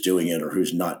who's doing it or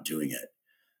who's not doing it.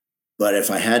 But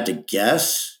if I had to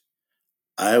guess,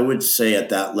 I would say at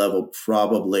that level,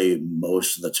 probably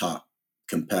most of the top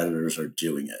competitors are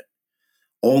doing it.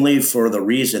 Only for the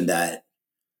reason that,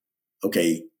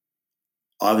 okay,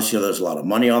 obviously there's a lot of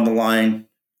money on the line.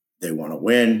 They want to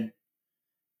win.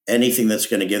 Anything that's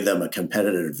going to give them a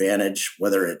competitive advantage,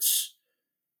 whether it's,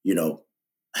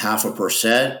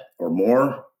 0.5% or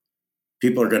more,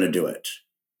 people are going to do it.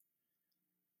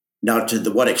 Now, to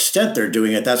what extent they're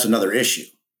doing it, that's another issue.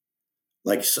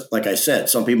 Like I said,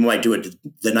 some people might do it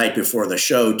the night before the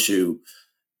show to,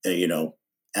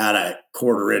 add a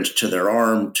 1/4 inch to their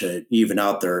arm to even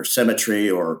out their symmetry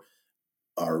or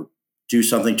do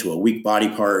something to a weak body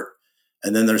part.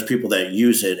 And then there's people that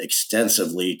use it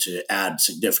extensively to add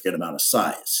significant amount of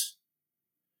size.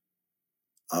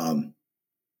 I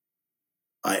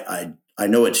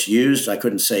know it's used. I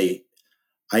couldn't say.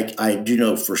 I do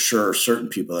know for sure certain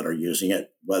people that are using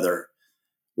it, whether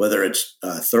it's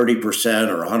 30%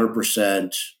 or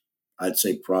 100%. I'd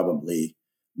say probably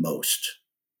most.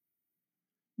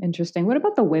 Interesting. What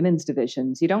about the women's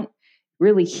divisions? You don't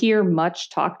really hear much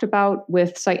talked about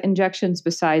with site injections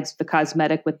besides the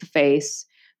cosmetic with the face,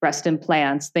 breast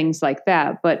implants, things like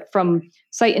that. But from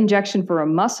site injection for a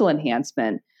muscle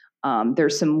enhancement,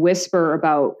 there's some whisper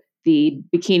about the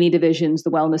bikini divisions,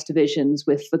 the wellness divisions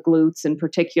with the glutes in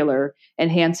particular,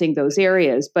 enhancing those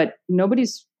areas. But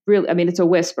nobody's really, it's a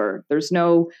whisper. There's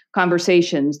no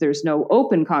conversations. There's no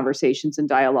open conversations and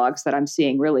dialogues that I'm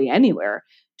seeing really anywhere.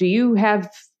 Do you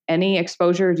have any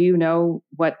exposure? Do you know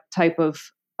what type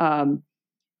of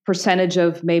percentage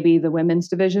of maybe the women's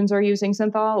divisions are using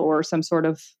synthol or some sort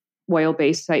of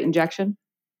oil-based site injection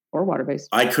or water-based?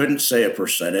 I couldn't say a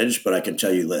percentage, but I can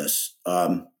tell you this.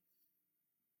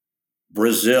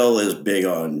 Brazil is big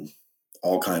on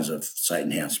all kinds of site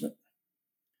enhancement.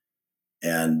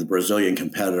 And the Brazilian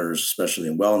competitors, especially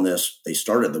in wellness, they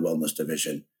started the wellness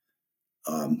division.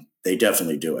 They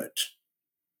definitely do it.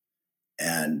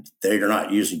 And they're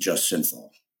not using just synthol.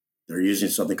 They're using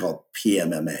something called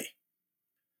PMMA.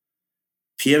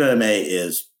 PMMA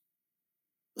is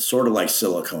sort of like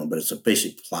silicone, but it's a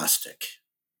basic plastic.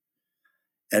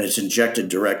 And it's injected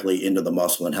directly into the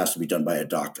muscle and has to be done by a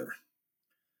doctor.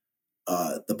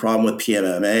 The problem with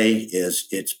PMMA is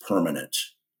it's permanent.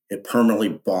 It permanently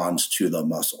bonds to the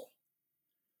muscle.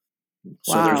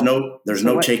 So Wow. there's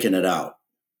no taking it out.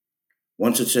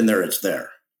 Once it's in there, it's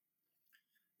there.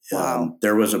 Wow.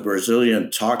 There was a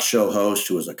Brazilian talk show host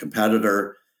who was a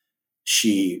competitor.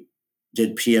 She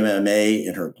did PMMA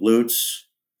in her glutes,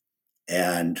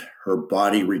 and her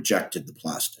body rejected the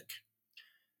plastic.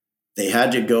 They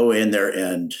had to go in there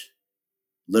and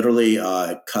literally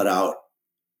cut out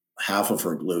half of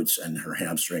her glutes and her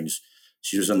hamstrings.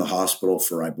 She was in the hospital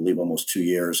for, I believe, almost 2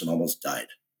 years and almost died.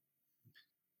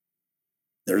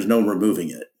 There's no removing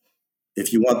it.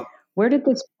 If you want, where did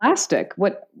this plastic?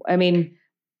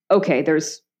 Okay,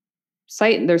 there's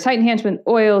site enhancement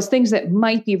oils, things that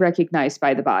might be recognized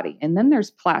by the body, and then there's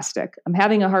plastic. I'm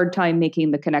having a hard time making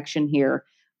the connection here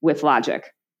with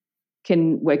logic.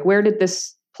 Where did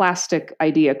this plastic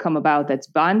idea come about that's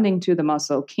bonding to the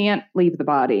muscle, can't leave the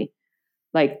body?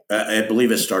 I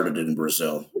believe it started in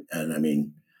Brazil,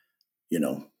 and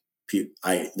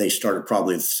they started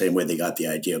probably the same way they got the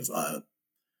idea of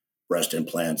breast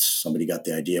implants. Somebody got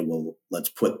the idea, well,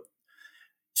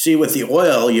 see with the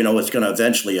oil, it's going to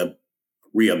eventually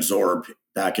reabsorb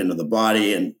back into the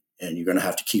body, and you're going to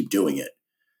have to keep doing it.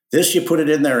 This, you put it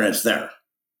in there and it's there.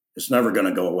 It's never going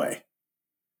to go away.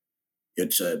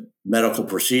 It's a medical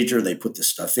procedure. They put this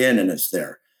stuff in and it's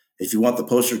there. If you want the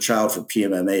poster child for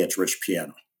PMMA, it's Rich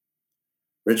Piano.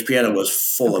 Rich Piano was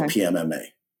full of PMMA.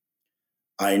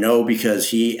 I know because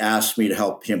he asked me to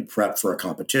help him prep for a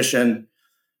competition.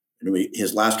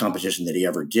 His last competition that he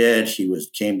ever did,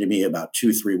 came to me about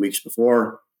 2-3 weeks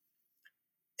before,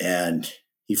 and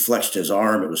he flexed his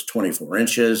arm. It was 24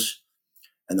 inches.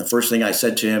 And the first thing I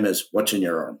said to him is, "What's in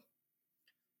your arm?"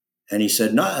 And he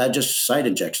said, "No, just site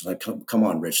injections." I come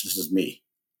on, Rich, this is me.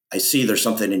 I see there's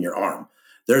something in your arm.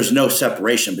 There's no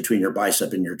separation between your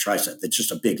bicep and your tricep. It's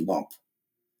just a big lump.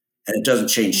 And it doesn't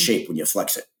change shape when you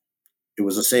flex it. It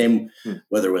was the same,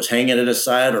 whether it was hanging at his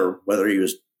side or whether he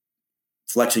was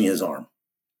flexing his arm.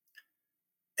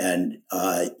 And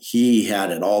he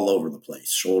had it all over the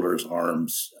place, shoulders,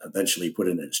 arms, eventually put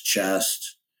it in his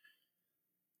chest.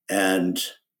 And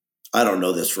I don't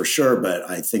know this for sure, but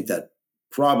I think that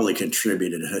probably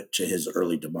contributed to his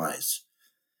early demise.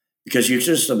 Because you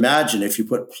just imagine if you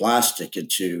put plastic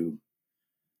into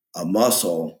a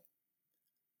muscle,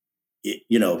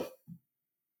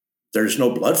 there's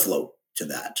no blood flow to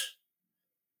that.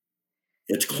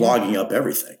 It's clogging up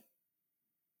everything.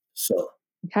 So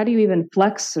how do you even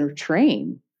flex or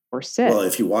train or sit? Well,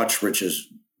 if you watch Rich's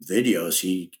videos,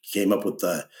 he came up with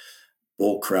the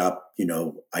bull crap,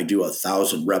 I do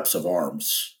 1,000 reps of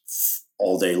arms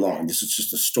all day long. This is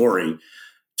just a story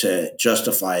to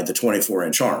justify the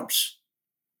 24-inch arms.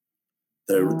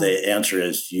 The answer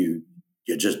is you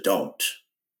just don't.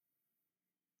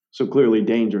 So clearly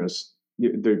dangerous.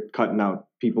 They're cutting out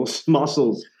people's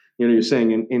muscles. You're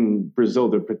saying in Brazil,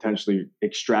 they're potentially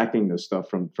extracting this stuff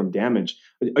from damage.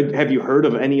 Have you heard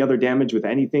of any other damage with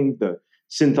anything? The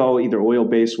synthol, either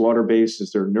oil-based, water-based,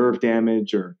 is there nerve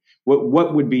damage, or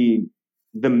what would be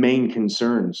the main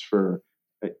concerns for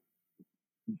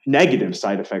negative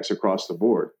side effects across the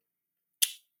board?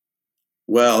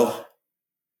 Well,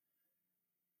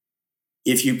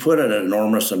 if you put an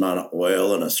enormous amount of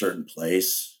oil in a certain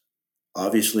place,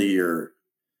 obviously you're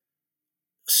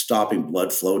stopping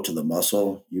blood flow to the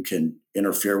muscle. You can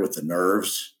interfere with the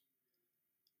nerves.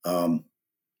 And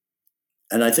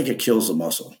I think it kills the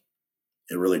muscle.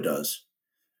 It really does.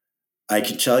 I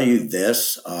can tell you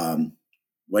this,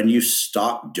 when you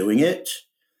stop doing it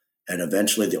and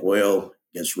eventually the oil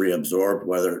gets reabsorbed,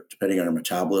 whether depending on your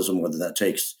metabolism, whether that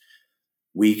takes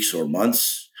weeks or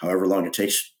months, however long it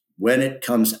takes, when it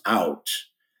comes out,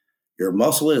 your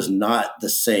muscle is not the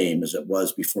same as it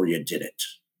was before you did it.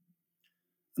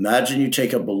 Imagine you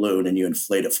take a balloon and you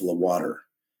inflate it full of water,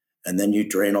 and then you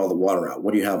drain all the water out.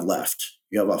 What do you have left?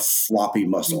 You have a floppy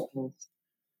muscle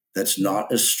that's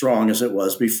not as strong as it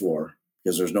was before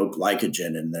because there's no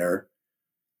glycogen in there.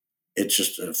 It's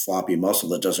just a floppy muscle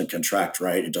that doesn't contract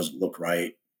right. It doesn't look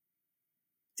right.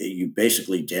 You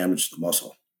basically damage the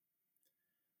muscle.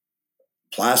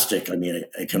 Plastic,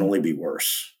 it can only be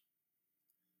worse.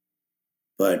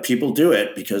 But people do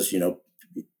it because,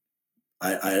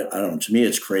 I don't know, to me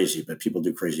it's crazy, but people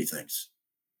do crazy things.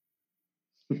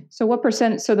 So what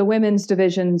percent, so the women's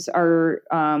divisions are,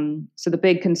 so the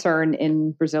big concern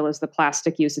in Brazil is the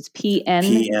plastic use. It's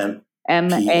PMMA.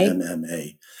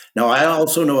 Now, I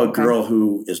also know a girl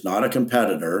who is not a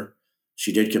competitor.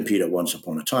 She did compete at once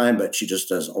upon a time, but she just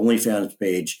does OnlyFans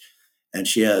page, and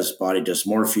she has body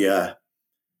dysmorphia.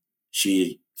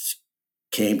 She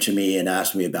came to me and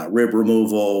asked me about rib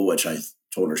removal, which I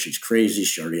told her she's crazy.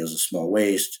 She already has a small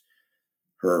waist.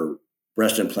 Her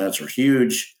breast implants are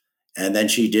huge. And then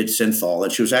she did synthol,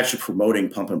 and she was actually promoting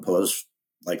Pump and Pose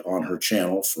like on her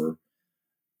channel for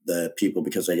the people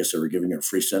because I guess they were giving her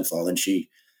free synthol, and she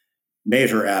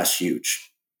made her ass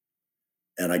huge.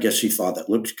 And I guess she thought that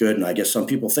looked good. And I guess some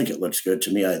people think it looks good.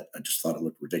 To me, I just thought it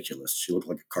looked ridiculous. She looked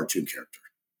like a cartoon character.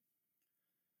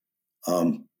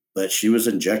 But she was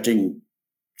injecting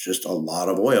just a lot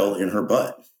of oil in her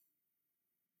butt.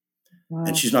 Wow.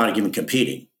 And she's not even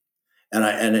competing. And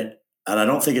I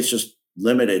don't think it's just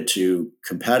limited to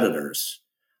competitors.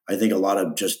 I think a lot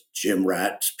of just gym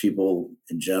rats, people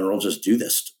in general, just do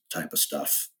this type of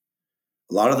stuff.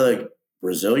 A lot of the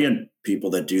Brazilian people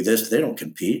that do this, they don't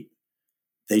compete.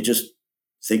 They just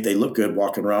think they look good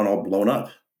walking around all blown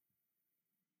up.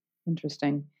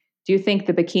 Interesting. Do you think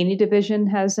the bikini division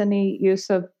has any use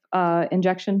of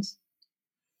injections?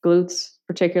 Glutes,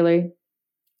 particularly?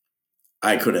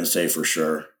 I couldn't say for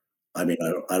sure. I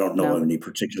don't know any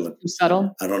particular. Too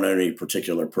subtle? I don't know any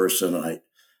particular person.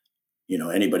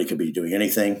 Anybody could be doing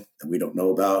anything that we don't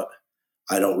know about.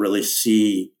 I don't really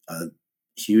see a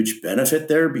huge benefit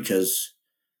there because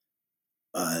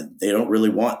they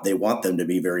want them to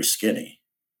be very skinny.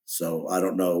 So I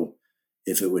don't know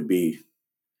if it would be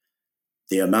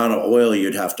the amount of oil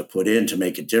you'd have to put in to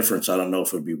make a difference. I don't know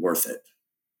if it would be worth it.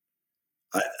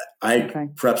 I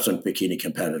prep some bikini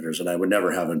competitors, and I would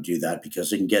never have them do that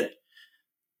because they can get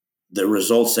the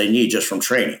results they need just from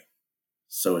training.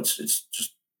 So it's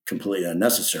just completely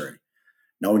unnecessary.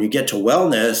 Now, when you get to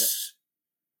wellness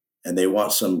and they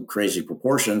want some crazy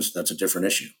proportions, that's a different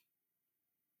issue.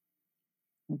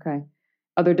 Okay.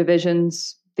 Other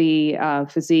divisions, the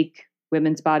physique,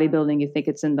 women's bodybuilding, you think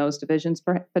it's in those divisions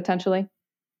potentially?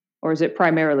 Or is it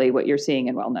primarily what you're seeing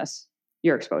in wellness,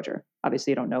 your exposure?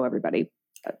 Obviously, you don't know everybody.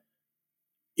 But.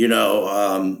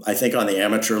 I think on the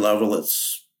amateur level,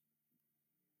 it's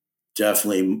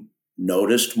definitely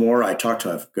noticed more. I talked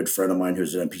to a good friend of mine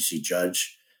who's an NPC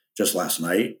judge just last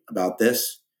night about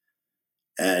this.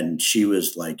 And she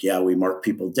was like, yeah, we mark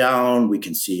people down. We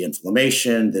can see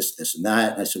inflammation, this, and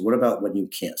that. And I said, what about when you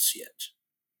can't see it?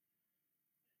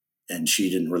 And she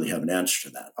didn't really have an answer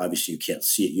to that. Obviously, you can't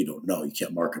see it. You don't know. You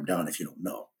can't mark them down if you don't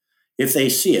know. If they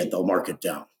see it, they'll mark it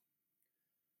down.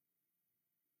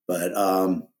 But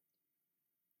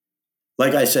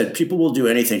like I said, people will do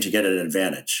anything to get an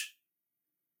advantage.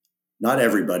 Not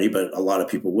everybody, but a lot of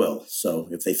people will. So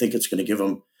if they think it's going to give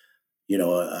them,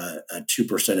 a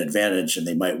 2% advantage and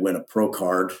they might win a pro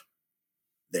card,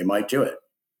 they might do it.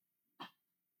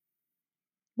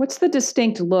 What's the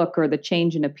distinct look or the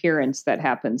change in appearance that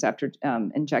happens after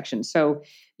injection? So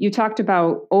you talked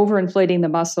about overinflating the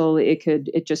muscle.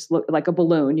 It just looked like a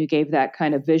balloon. You gave that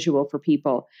kind of visual for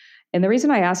people. And the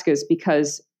reason I ask is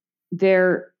because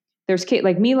there's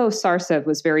like Milos Sarcev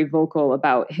was very vocal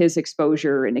about his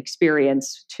exposure and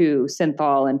experience to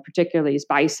synthol and particularly his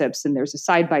biceps. And there's a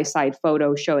side-by-side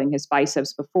photo showing his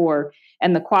biceps before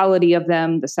and the quality of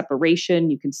them, the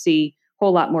separation, you can see a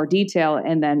whole lot more detail.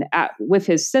 And then with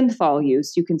his synthol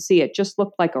use, you can see it just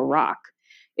looked like a rock.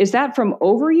 Is that from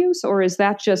overuse or is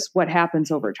that just what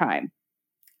happens over time?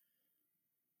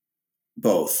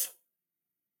 Both.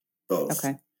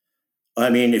 Okay. I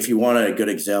mean, if you want a good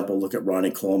example, look at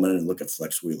Ronnie Coleman and look at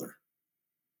Flex Wheeler.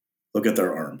 Look at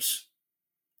their arms.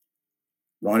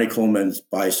 Ronnie Coleman's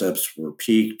biceps were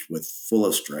peaked with full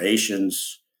of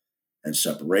striations and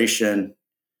separation,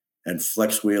 and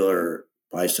Flex Wheeler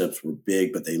biceps were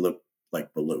big, but they looked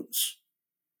like balloons.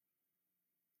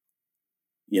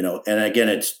 And again,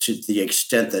 it's to the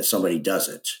extent that somebody does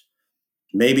it.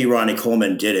 Maybe Ronnie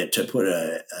Coleman did it to put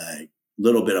a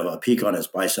little bit of a peak on his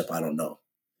bicep. I don't know.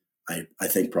 I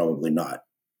think probably not.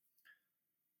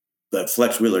 But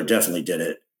Flex Wheeler definitely did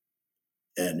it.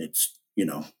 And it's,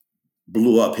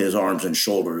 blew up his arms and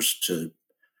shoulders to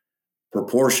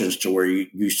proportions to where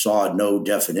you saw no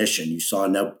definition. You saw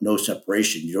no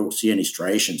separation. You don't see any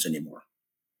striations anymore.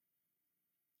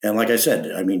 And like I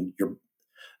said, I mean,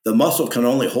 the muscle can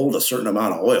only hold a certain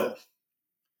amount of oil.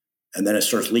 And then it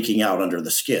starts leaking out under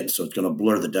the skin. So it's going to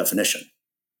blur the definition.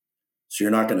 So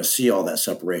you're not going to see all that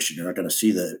separation. You're not going to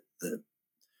see the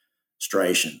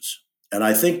striations. And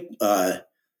I think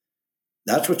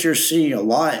that's what you're seeing a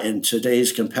lot in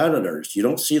today's competitors. You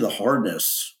don't see the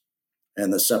hardness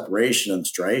and the separation and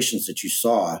striations that you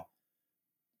saw,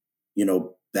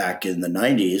 back in the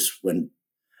 90s when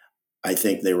I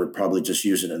think they were probably just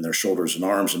using it in their shoulders and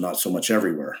arms and not so much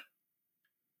everywhere.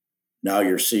 Now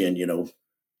you're seeing,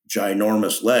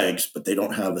 ginormous legs, but they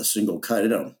don't have a single cut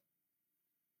in them.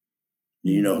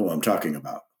 You know who I'm talking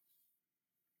about.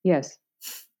 Yes.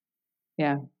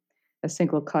 Yeah. A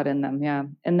single cut in them. Yeah.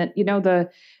 And then,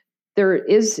 there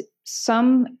is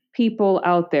some people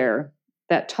out there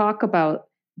that talk about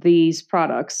these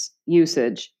products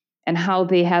usage and how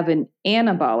they have an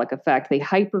anabolic effect. They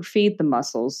hyperfeed the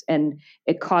muscles and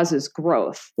it causes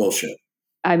growth. Bullshit.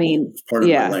 I mean, it's part of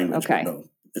my language. Okay. No,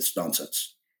 it's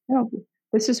nonsense. No,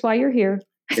 this is why you're here.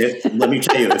 Let me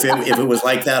tell you, if it was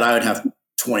like that, I would have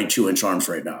 22-inch arms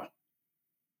right now.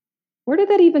 Where did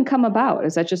that even come about?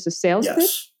 Is that just a sales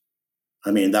pitch?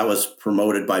 I mean, that was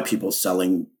promoted by people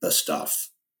selling the stuff.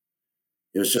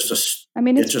 It was just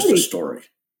it's just a story.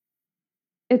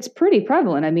 It's pretty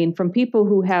prevalent. I mean, from people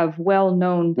who have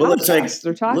well-known podcasts,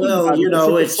 they're talking about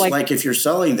it. It's like if you're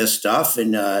selling this stuff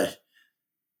and,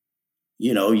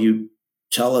 you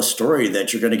tell a story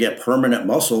that you're going to get permanent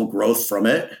muscle growth from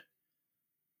it,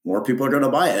 more people are going to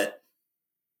buy it.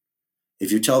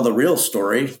 If you tell the real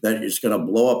story that it's going to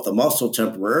blow up the muscle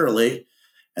temporarily,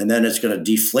 and then it's going to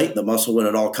deflate the muscle when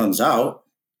it all comes out,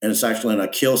 and it's actually going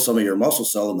to kill some of your muscle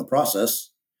cell in the process,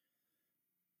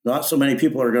 not so many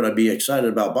people are going to be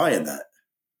excited about buying that.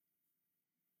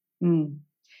 Mm.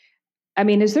 I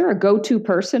mean, is there a go-to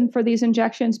person for these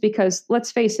injections? Because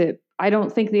let's face it, I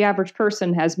don't think the average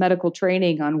person has medical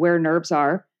training on where nerves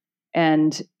are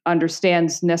and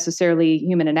understands necessarily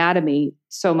human anatomy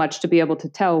so much to be able to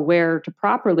tell where to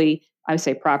properly, I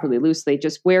say properly loosely,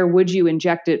 just where would you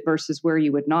inject it versus where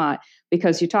you would not.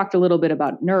 Because you talked a little bit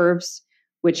about nerves,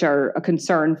 which are a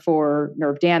concern for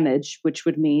nerve damage, which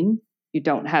would mean you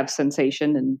don't have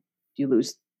sensation and you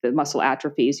lose the muscle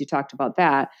atrophies. You talked about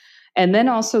that. And then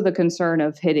also the concern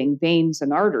of hitting veins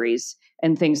and arteries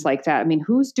and things like that. I mean,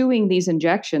 who's doing these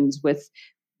injections with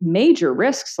major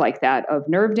risks like that of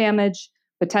nerve damage,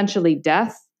 potentially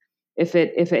death if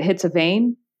it hits a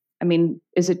vein? I mean,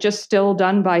 is it just still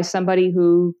done by somebody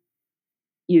who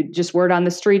you just word on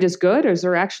the street is good, or is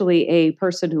there actually a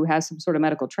person who has some sort of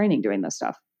medical training doing this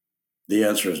stuff? The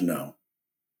answer is no.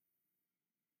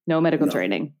 No medical No.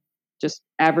 training, just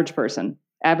average person,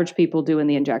 average people doing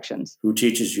the injections. Who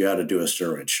teaches you how to do a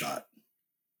steroid shot?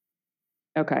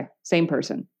 Okay, same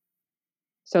person.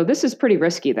 So this is pretty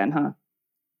risky then, huh?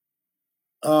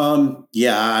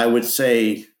 Yeah, I would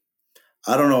say,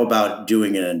 I don't know about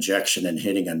doing an injection and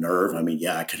hitting a nerve. I mean,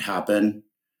 yeah, it could happen.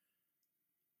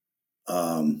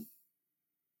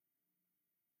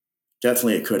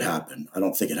 Definitely it could happen. I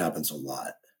don't think it happens a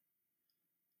lot.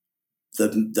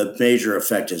 The major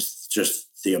effect is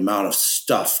just the amount of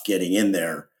stuff getting in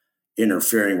there,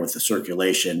 interfering with the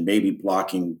circulation, maybe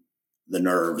blocking the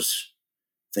nerves,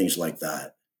 things like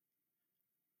that.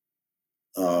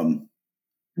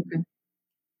 Okay.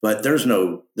 But there's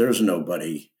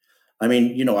nobody. I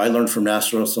mean, I learned from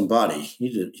Nasser Somebody.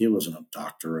 He wasn't a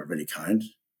doctor of any kind.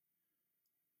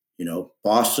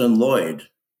 Boston Lloyd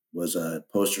was a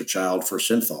poster child for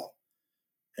synthol,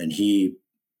 and he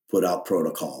put out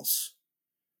protocols.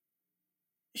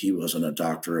 He wasn't a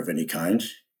doctor of any kind.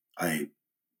 I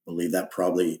believe that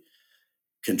probably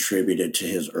contributed to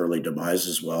his early demise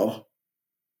as well.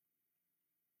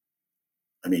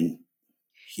 I mean,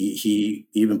 he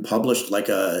even published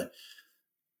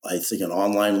I think an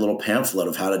online little pamphlet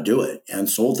of how to do it and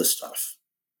sold the stuff.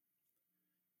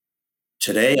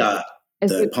 Today,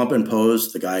 the Pump and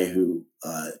Pose, the guy who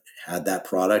had that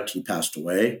product, he passed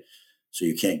away, so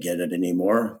you can't get it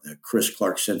anymore. The Chris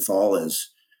Clark Synthol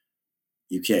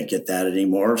you can't get that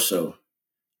anymore. So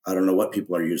I don't know what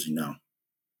people are using now.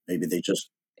 Maybe they just.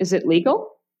 Is it legal?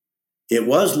 It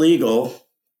was legal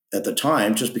at the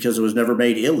time, just because it was never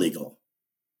made illegal.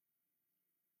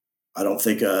 I don't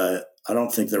think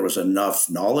there was enough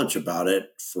knowledge about it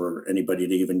for anybody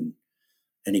to even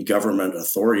any government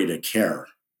authority to care.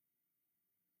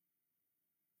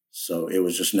 So it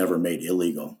was just never made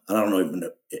illegal. I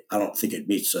don't think it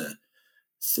meets the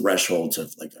thresholds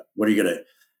of what are you going to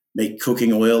make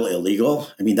cooking oil illegal?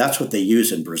 I mean, that's what they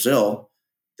use in Brazil.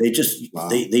 They just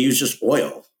they use just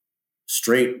oil,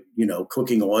 straight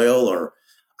cooking oil, or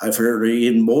I've heard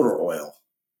even motor oil.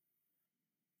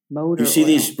 You see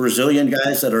these Brazilian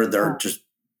guys they're just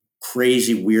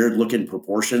crazy, weird looking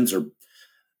proportions, or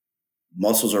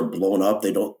muscles are blown up.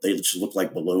 They just look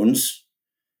like balloons.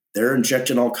 They're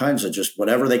injecting all kinds of just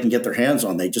whatever they can get their hands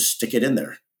on. They just stick it in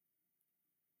there.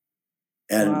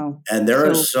 And there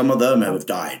are some of them have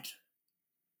died.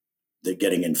 They're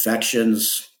getting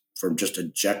infections from just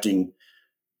injecting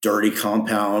dirty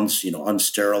compounds,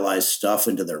 unsterilized stuff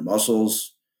into their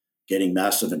muscles, getting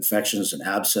massive infections and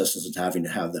abscesses and having to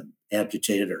have them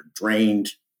amputated or drained.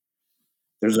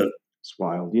 It's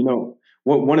wild.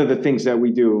 One of the things that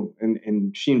we do,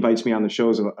 and she invites me on the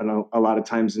shows a lot of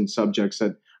times in subjects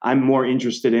that I'm more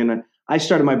interested in. I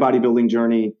started my bodybuilding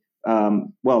journey.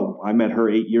 I met her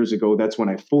 8 years ago. That's when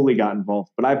I fully got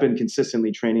involved. But I've been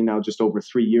consistently training now just over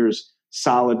 3 years,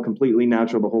 solid, completely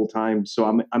natural the whole time. So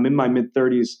I'm in my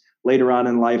mid-30s. Later on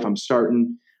in life,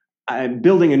 I'm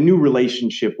building a new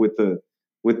relationship with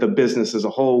the business as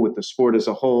a whole, with the sport as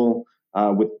a whole.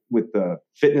 With the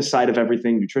fitness side of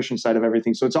everything, nutrition side of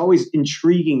everything. So it's always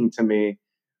intriguing to me,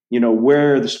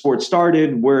 where the sport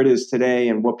started, where it is today,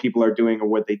 and what people are doing or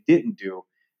what they didn't do.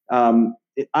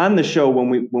 On the show,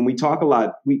 when we talk a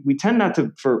lot, we tend not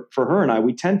to, for her and I,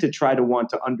 we tend to try to want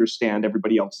to understand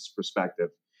everybody else's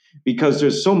perspective, because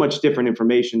there's so much different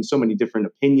information, so many different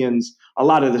opinions. A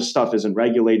lot of this stuff isn't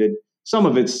regulated. Some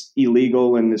of it's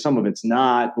illegal and some of it's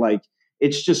not.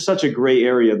 It's just such a gray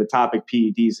area, the topic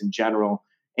PEDs in general.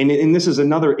 And this is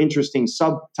another interesting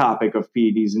subtopic of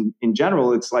PEDs in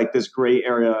general. It's like this gray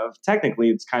area of technically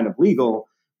it's kind of legal,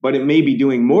 but it may be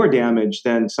doing more damage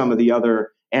than some of the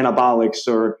other anabolics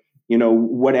or,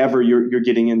 whatever you're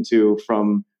getting into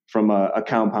from a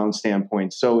compound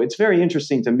standpoint. So it's very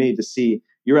interesting to me to see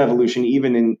your evolution,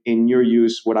 even in your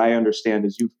use, what I understand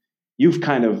is you've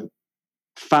kind of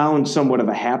found somewhat of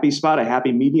a happy spot, a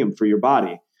happy medium for your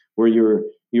body, where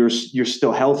you're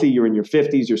still healthy. You're in your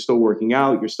 50s. You're still working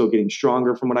out. You're still getting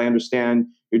stronger, from what I understand.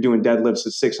 You're doing deadlifts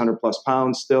at 600 plus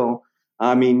pounds still.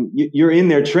 I mean, you're in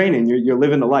there training. You're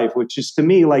living the life, which is, to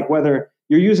me, like, whether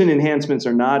you're using enhancements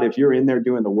or not, if you're in there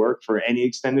doing the work for any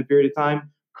extended period of time,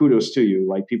 kudos to you.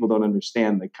 Like, people don't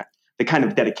understand the kind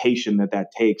of dedication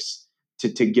that takes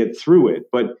to get through it.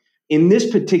 But in this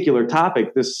particular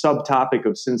topic, this subtopic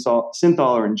of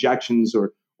synthol or injections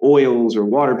or oils or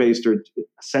water-based, or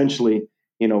essentially,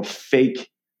 fake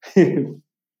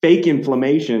fake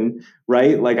inflammation,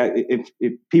 right? Like, if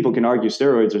people can argue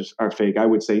steroids are fake, I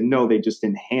would say no, they just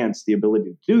enhance the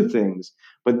ability to do things.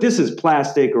 But this is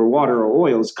plastic or water or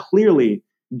oils clearly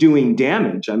doing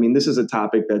damage. I mean, this is a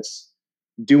topic that's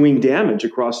doing damage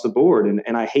across the board.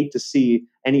 And I hate to see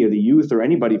any of the youth, or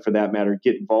anybody for that matter,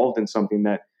 get involved in something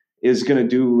that is going to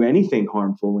do anything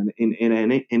harmful in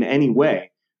any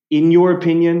way. In your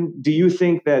opinion, do you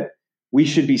think that we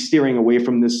should be steering away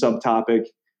from this subtopic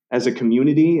as a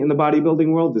community in the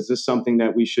bodybuilding world? Is this something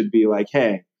that we should be like,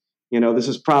 hey, this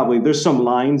is probably, there's some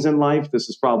lines in life, this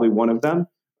is probably one of them?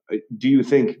 Do you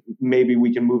think maybe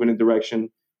we can move in a direction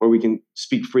where we can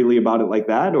speak freely about it like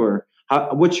that? Or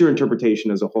what's your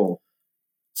interpretation as a whole?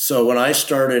 So when I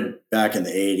started back in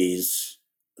the 80s,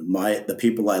 the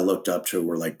people I looked up to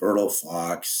were like Berto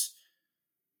Fox,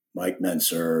 Mike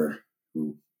Mentzer,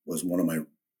 who was one of my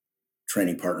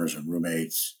training partners and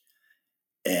roommates.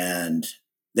 And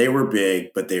they were big,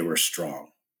 but they were strong.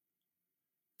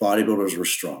 Bodybuilders were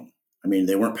strong. I mean,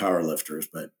 they weren't power lifters,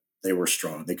 but they were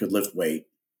strong. They could lift weight.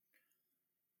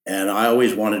 And I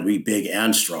always wanted to be big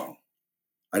and strong.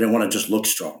 I didn't want to just look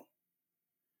strong.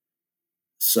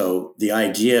 So the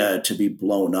idea to be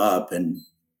blown up and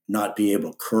not be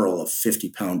able to curl a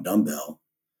 50-pound dumbbell,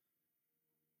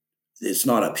 it's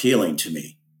not appealing to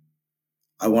me.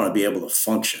 I want to be able to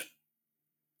function,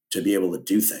 to be able to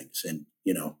do things. And,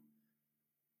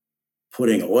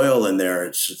 putting oil in there,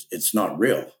 it's not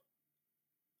real.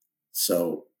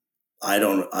 So I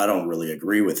don't really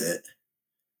agree with it.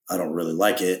 I don't really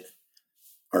like it.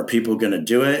 Are people going to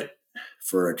do it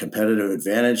for a competitive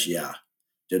advantage? Yeah.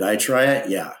 Did I try it?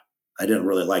 Yeah. I didn't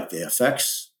really like the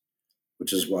effects,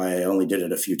 which is why I only did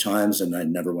it a few times and I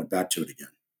never went back to it again.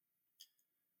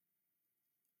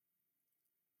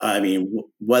 I mean,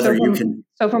 whether you can.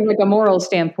 So from like a moral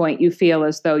standpoint, you feel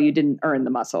as though you didn't earn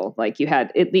the muscle, like you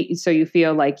had it. So you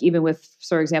feel like even with,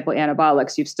 for example,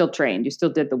 anabolics, you've still trained, you still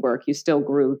did the work, you still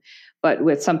grew, but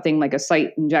with something like a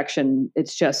site injection,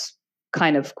 it's just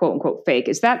kind of quote unquote fake.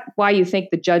 Is that why you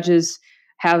think the judges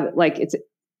have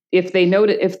if they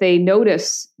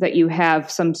notice that you have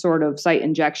some sort of site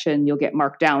injection, you'll get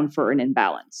marked down for an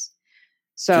imbalance?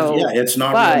 So yeah, it's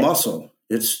not real muscle.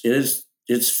 It's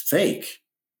fake.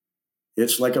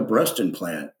 It's like a breast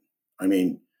implant. I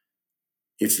mean,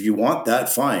 if you want that,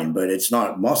 fine, but it's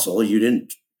not muscle.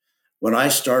 When I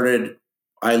started,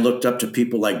 I looked up to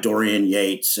people like Dorian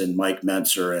Yates and Mike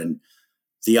Mentzer, and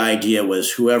the idea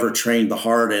was whoever trained the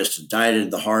hardest and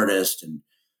dieted the hardest and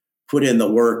put in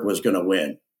the work was going to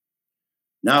win.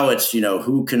 Now it's,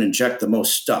 who can inject the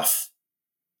most stuff.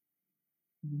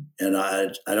 And I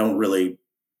don't really,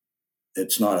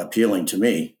 it's not appealing to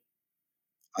me.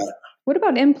 What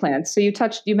about implants? So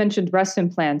you mentioned breast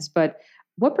implants, but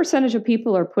what percentage of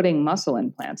people are putting muscle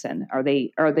implants in?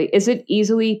 Is it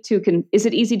easy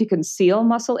to conceal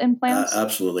muscle implants?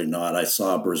 Absolutely not. I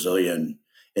saw a Brazilian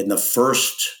in the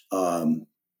first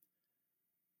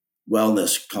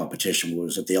wellness competition,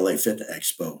 was at the LA Fit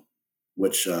Expo,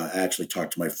 which I actually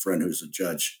talked to my friend who's a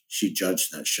judge. She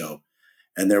judged that show.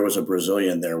 And there was a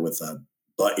Brazilian there with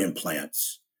butt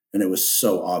implants, and it was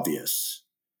so obvious.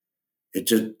 It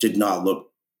just did not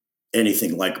look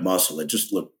anything like muscle. It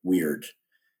just looked weird.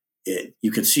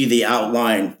 You could see the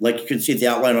outline, like you could see the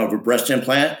outline of a breast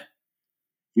implant.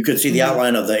 You could see the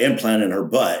outline of the implant in her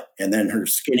butt, and then her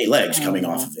skinny legs coming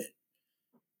off of it.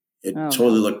 It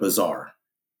totally looked bizarre.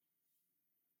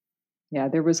 Yeah,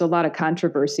 there was a lot of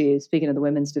controversy. Speaking of the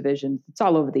women's division, it's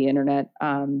all over the internet,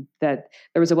 that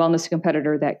there was a wellness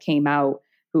competitor that came out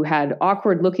who had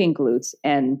awkward looking glutes,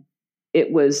 and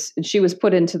she was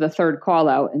put into the third call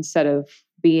out instead of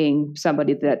being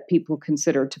somebody that people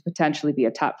consider to potentially be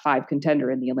a top 5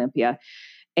 contender in the Olympia.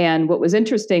 And what was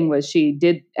interesting was she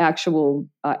did actual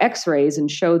x-rays and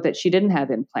showed that she didn't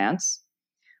have implants.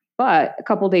 But a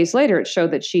couple of days later, it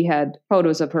showed that she had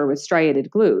photos of her with striated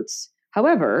glutes.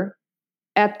 However,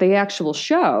 at the actual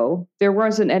show, there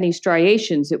wasn't any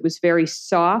striations. It was very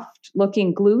soft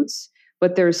looking glutes,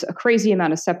 but there's a crazy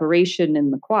amount of separation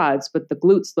in the quads, but the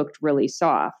glutes looked really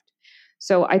soft.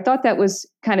 So I thought that was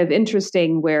kind of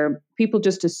interesting where people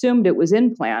just assumed it was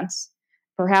implants.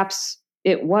 Perhaps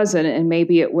it wasn't, and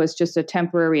maybe it was just a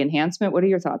temporary enhancement. What are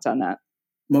your thoughts on that,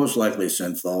 Most likely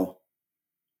synthol.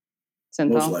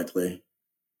 Most Synthol? likely.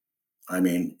 I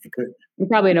mean, it could. You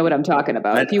probably know what I'm talking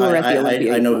about. If you were at the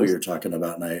Olympia, I know who you're talking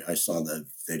about, and I saw the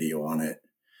video on it.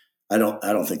 I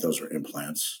don't think those are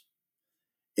implants.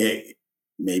 It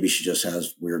maybe she just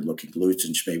has weird looking glutes,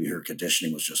 and maybe her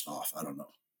conditioning was just off. I don't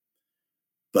know,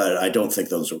 but I don't think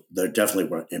they definitely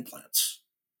weren't implants.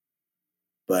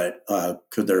 But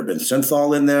could there have been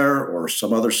synthol in there or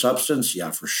some other substance?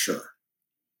 Yeah, for sure.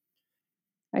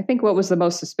 I think what was the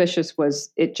most suspicious was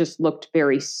it just looked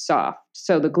very soft.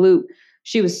 So the glute,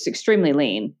 she was extremely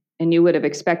lean, and you would have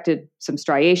expected some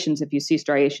striations if you see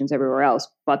striations everywhere else,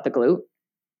 but the glute.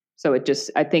 So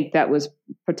I think that was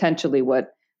potentially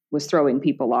what was throwing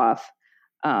people off.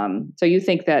 So you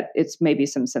think that it's maybe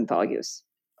some synthol use?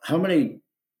 How many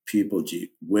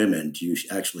women do you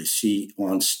actually see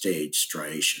on stage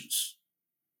striations?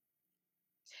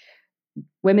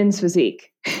 Women's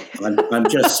physique. I'm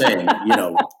just saying,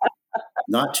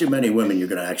 not too many women you're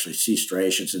going to actually see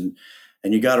striations, and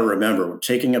you got to remember,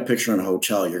 taking a picture in a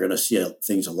hotel, you're going to see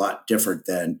things a lot different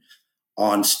than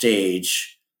on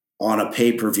stage on a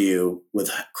pay-per-view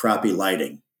with crappy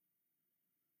lighting.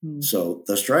 So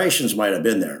the striations might have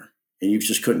been there, and you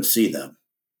just couldn't see them.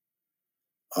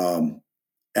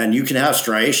 And you can have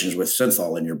striations with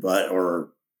synthol in your butt or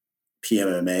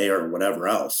PMMA or whatever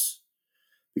else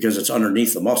because it's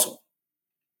underneath the muscle.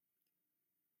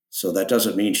 So that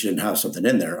doesn't mean she didn't have something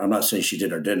in there. I'm not saying she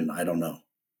did or didn't. I don't know.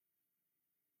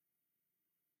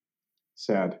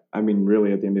 Sad. I mean,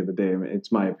 really, at the end of the day,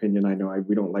 it's my opinion. I know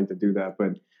we don't like to do that,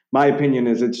 but my opinion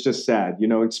is it's just sad.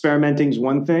 Experimenting is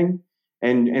one thing,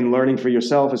 and learning for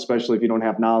yourself, especially if you don't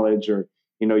have knowledge or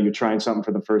you're trying something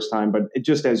for the first time. But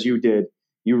just as you did,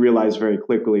 you realize very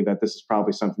quickly that this is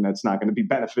probably something that's not going to be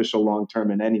beneficial long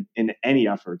term in any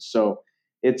efforts. So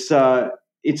it's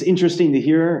interesting to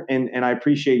hear, and I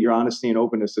appreciate your honesty and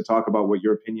openness to talk about what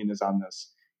your opinion is on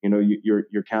this.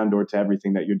 Your candor to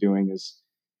everything that you're doing is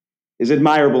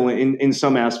admirable in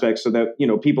some aspects, so that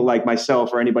people like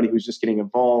myself or anybody who's just getting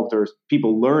involved or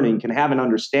people learning can have an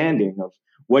understanding of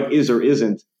what is or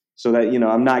isn't, so that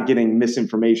I'm not getting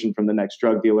misinformation from the next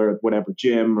drug dealer at whatever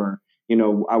gym, or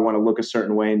I want to look a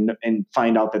certain way and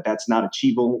find out that that's not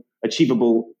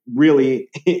achievable really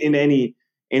in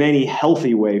any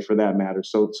healthy way for that matter.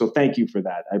 So thank you for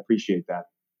that. I appreciate that.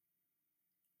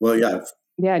 Well, yeah.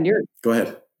 Yeah, and go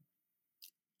ahead.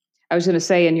 I was going to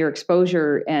say, and your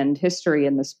exposure and history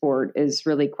in the sport is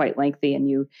really quite lengthy, and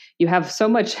you have so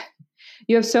much.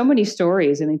 You have so many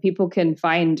stories. I mean, people can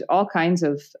find all kinds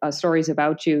of stories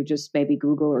about you, just maybe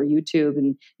Google or YouTube.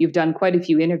 And you've done quite a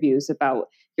few interviews about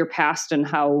your past and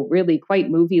how really quite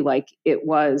movie-like it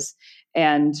was.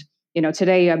 And,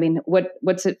 today, I mean,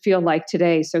 what's it feel like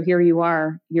today? So here you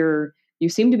are, you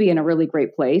seem to be in a really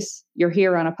great place. You're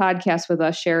here on a podcast with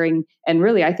us sharing and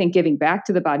really, I think, giving back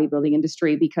to the bodybuilding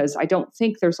industry, because I don't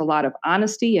think there's a lot of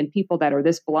honesty and people that are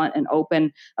this blunt and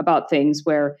open about things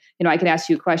where, I can ask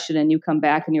you a question and you come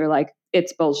back and you're like,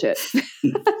 it's bullshit.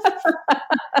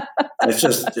 It's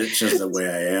just the way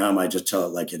I am. I just tell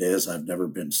it like it is. I've never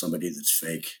been somebody that's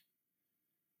fake.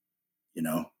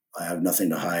 I have nothing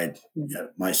to hide. Yeah,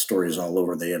 my story is all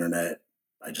over the internet.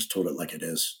 I just told it like it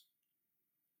is.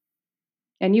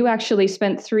 And you actually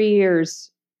spent 3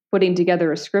 years putting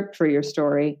together a script for your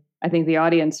story. I think the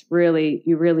audience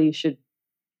you really should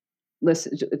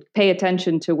pay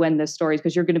attention to when this story is,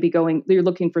 because you're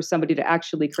looking for somebody to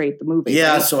actually create the movie.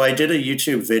 Yeah. Right? So I did a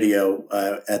YouTube video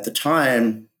at the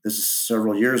time. This is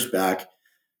several years back.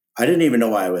 I didn't even know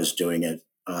why I was doing it.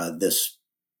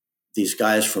 These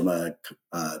guys from a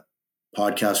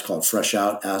podcast called Fresh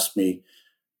Out asked me,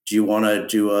 do you want to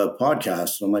do a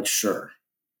podcast? And I'm like, sure.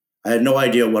 I had no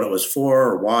idea what it was for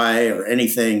or why or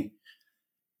anything.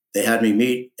 They had me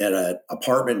meet at an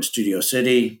apartment in Studio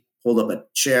City, pulled up a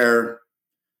chair,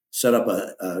 set up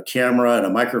a camera and a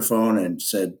microphone and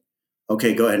said,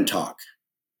 okay, go ahead and talk.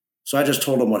 So I just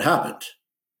told them what happened.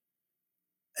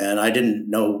 And I didn't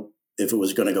know if it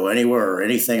was going to go anywhere or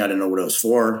anything. I didn't know what it was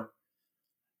for.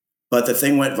 But the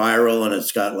thing went viral, and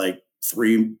it's got like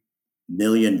 3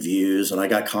 million views. And I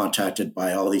got contacted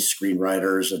by all these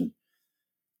screenwriters, and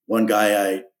one guy,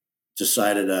 I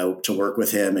decided to work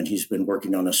with him, and he's been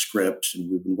working on a script,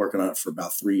 and we've been working on it for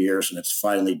about 3 years, and it's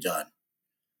finally done.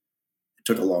 It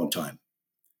took a long time,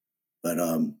 but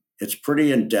it's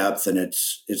pretty in depth, and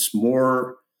it's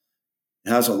more, it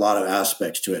has a lot of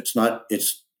aspects to it.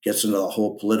 It's gets into the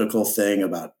whole political thing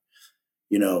about,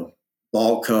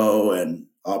 Balco and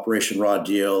Operation Raw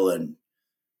Deal, and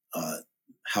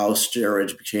how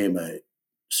steroids became a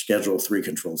Schedule III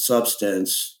controlled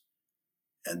substance,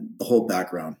 and the whole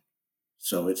background.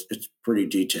 So it's pretty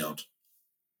detailed.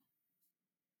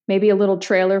 Maybe a little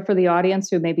trailer for the audience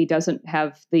who maybe doesn't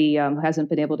have hasn't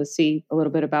been able to see a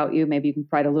little bit about you. Maybe you can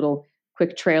provide a little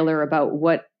quick trailer about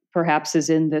what perhaps is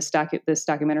in this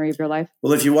documentary of your life.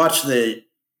 Well, if you watch the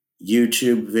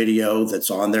YouTube video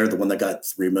that's on there, the one that got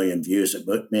 3 million views, it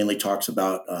mainly talks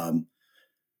about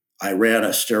I ran a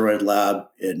steroid lab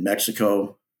in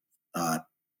Mexico,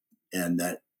 and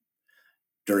that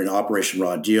during Operation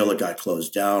Raw Deal, it got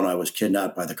closed down. I was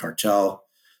kidnapped by the cartel.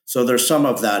 So there's some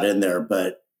of that in there,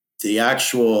 but the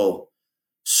actual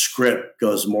script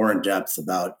goes more in depth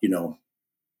about,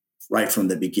 right from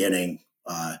the beginning,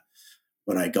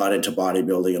 when I got into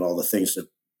bodybuilding and all the things that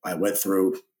I went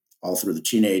through all through the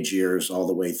teenage years, all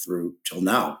the way through till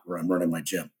now, where I'm running my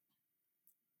gym.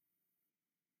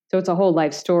 So it's a whole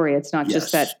life story. It's not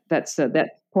just that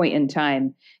point in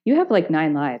time. You have like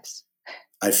 9 lives.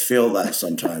 I feel that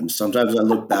sometimes. Sometimes I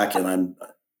look back and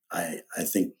I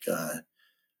think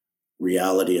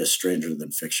reality is stranger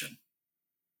than fiction.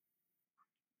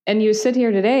 And you sit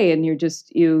here today and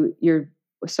you're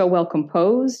so well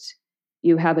composed.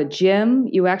 You have a gym.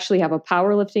 You actually have a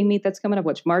powerlifting meet that's coming up,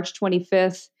 March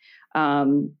 25th.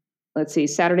 Let's see,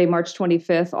 Saturday, March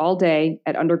 25th, all day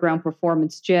at Underground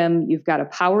Performance Gym. You've got a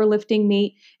powerlifting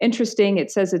meet. Interesting.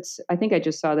 It says I think I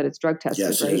just saw that it's drug tested.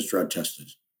 Yes, right? It is drug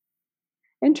tested.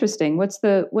 Interesting. What's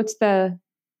the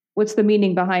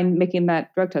meaning behind making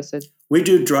that drug tested? We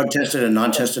do drug tested and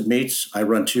non-tested meets. I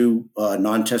run 2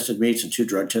 non-tested meets and 2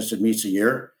 drug tested meets a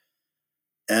year.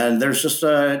 And there's just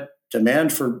a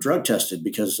demand for drug tested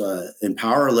because in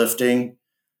powerlifting,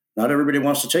 not everybody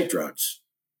wants to take drugs.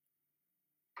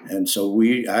 And so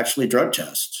we actually drug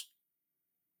test.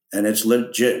 And it's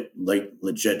legit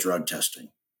drug testing.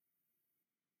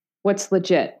 What's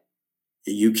legit?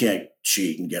 You can't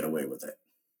cheat and get away with it.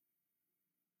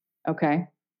 Okay.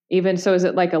 Even so, is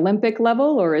it like Olympic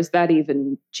level, or is that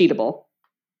even cheatable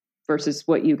versus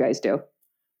what you guys do?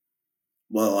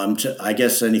 Well, I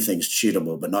guess anything's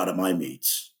cheatable, but not at my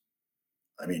meets.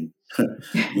 I mean,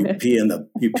 you pee in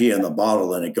the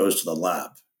bottle and it goes to the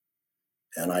lab,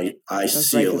 and I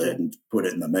seal it and put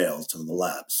it in the mail to the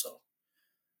lab. So,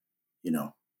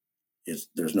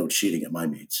 there's no cheating at my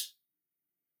meets.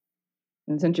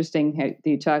 It's interesting how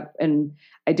you talk, and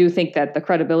I do think that the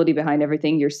credibility behind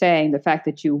everything you're saying, the fact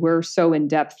that you were so in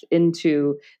depth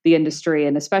into the industry,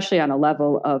 and especially on a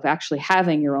level of actually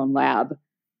having your own lab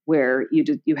where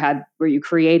you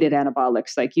created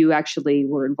anabolics, like you actually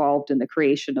were involved in the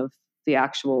creation of the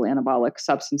actual anabolic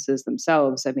substances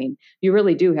themselves. I mean, you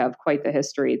really do have quite the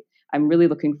history. I'm really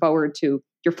looking forward to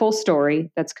your full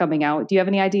story that's coming out. Do you have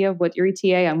any idea of what your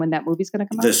ETA on when that movie's going to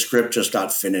come out? The script just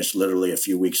got finished literally a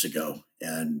few weeks ago.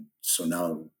 And so now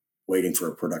I'm waiting for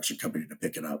a production company to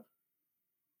pick it up.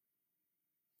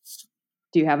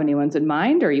 Do you have anyone's in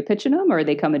mind? Or are you pitching them, or are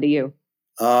they coming to you?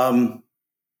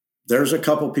 There's a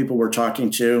couple people we're talking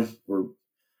to. We're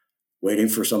waiting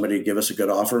for somebody to give us a good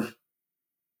offer.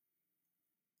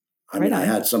 I mean, I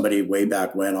had somebody way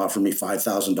back when offer me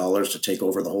 $5,000 to take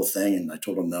over the whole thing, and I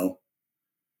told them no.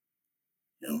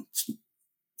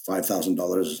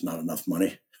 $5,000 is not enough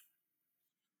money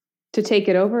to take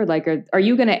it over. Like, are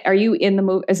you in the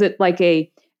movie? Is it like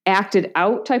a acted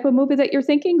out type of movie that you're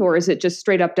thinking, or is it just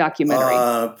straight up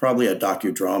documentary? Probably a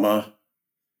docudrama.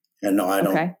 And no, I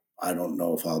don't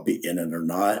know if I'll be in it or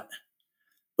not.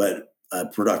 But a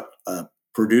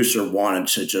producer wanted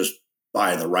to just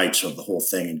buy the rights of the whole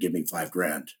thing and give me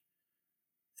 $5,000,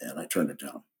 and I turned it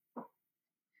down.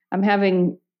 I'm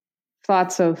having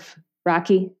thoughts of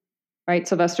Rocky, right?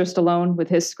 Sylvester Stallone with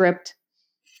his script,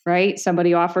 right?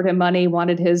 Somebody offered him money,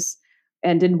 wanted his,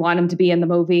 and didn't want him to be in the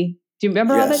movie. Do you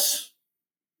remember all this?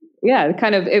 Yeah,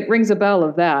 it rings a bell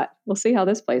of that. We'll see how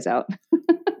this plays out.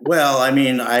 Well, I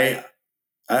mean, I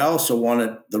also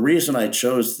wanted, the reason I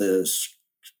chose the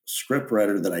script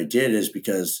writer that I did is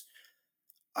because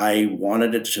I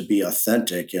wanted it to be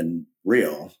authentic and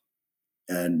real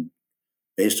and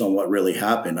based on what really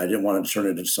happened. I didn't want to turn it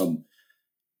into some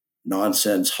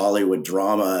nonsense Hollywood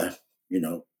drama,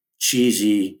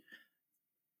 cheesy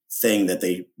thing that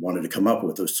they wanted to come up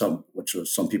with, which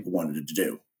some people wanted to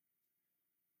do.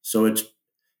 So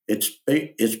it's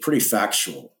pretty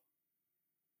factual.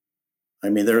 I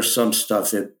mean, there's some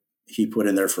stuff that he put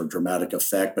in there for dramatic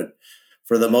effect, but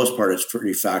for the most part, it's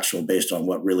pretty factual based on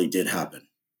what really did happen.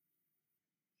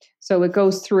 So it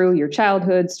goes through your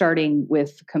childhood, starting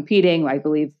with competing, I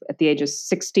believe, at the age of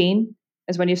 16.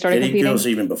 is when you started competing? It was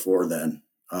even before then.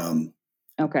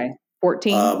 Okay.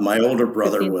 14? My older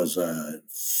brother 15? was a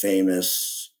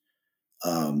famous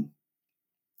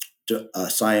a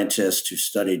scientist who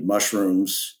studied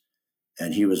mushrooms,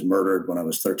 and he was murdered when I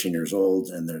was 13 years old.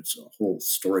 And there's a whole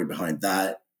story behind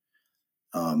that.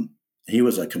 He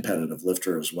was a competitive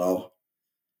lifter as well.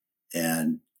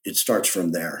 And it starts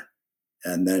from there.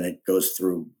 And then it goes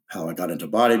through how I got into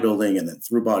bodybuilding, and then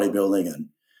through bodybuilding and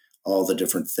all the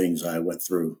different things I went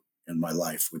through in my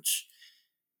life, which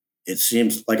it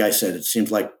seems, like I said, it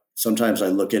seems like sometimes I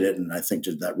look at it and I think,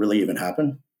 did that really even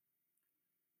happen?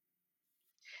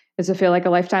 Does it feel like a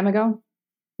lifetime ago?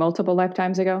 Multiple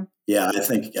lifetimes ago? Yeah, I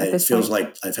think it feels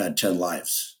like I've had 10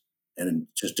 lives and in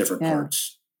just different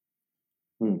parts.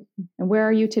 And where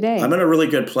are you today? I'm in a really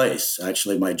good place.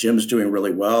 Actually, my gym's doing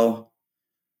really well.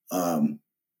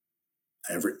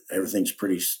 Everything's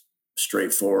pretty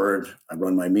straightforward. I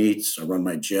run my meets. I run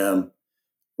my gym.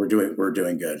 We're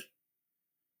doing good.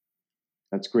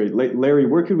 That's great. Larry,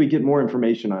 where could we get more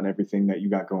information on everything that you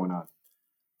got going on?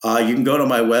 You can go to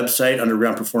my website,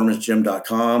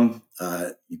 undergroundperformancegym.com.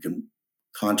 You can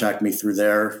contact me through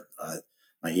there.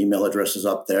 My email address is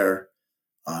up there.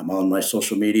 I'm on my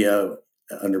social media,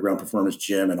 Underground Performance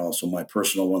Gym, and also my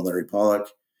personal one, Larry Pollock.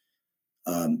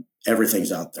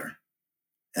 Everything's out there.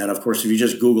 And of course, if you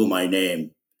just Google my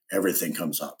name, everything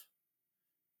comes up.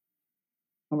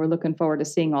 And we're looking forward to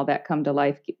seeing all that come to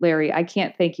life. Larry, I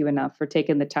can't thank you enough for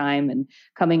taking the time and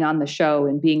coming on the show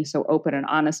and being so open and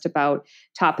honest about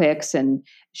topics and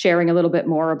sharing a little bit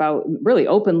more about, really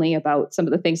openly about some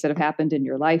of the things that have happened in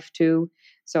your life too.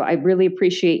 So I really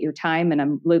appreciate your time, and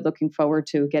I'm really looking forward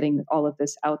to getting all of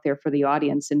this out there for the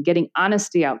audience and getting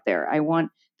honesty out there. I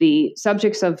want the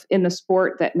subjects in the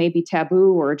sport that may be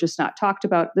taboo or just not talked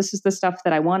about. This is the stuff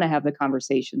that I want to have the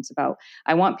conversations about.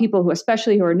 I want people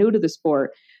especially who are new to the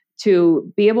sport,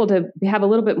 to be able to have a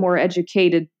little bit more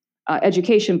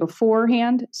education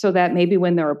beforehand, so that maybe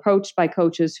when they're approached by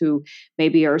coaches who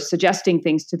maybe are suggesting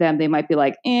things to them, they might be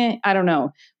like, I don't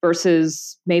know,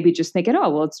 versus maybe just thinking, oh,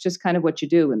 well, it's just kind of what you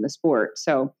do in the sport.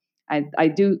 So I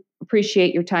do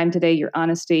appreciate your time today, your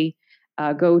honesty.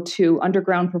 Go to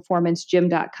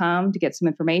undergroundperformancegym.com to get some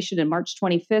information. And March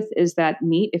 25th is that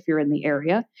meet if you're in the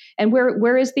area. And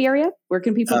where is the area? Where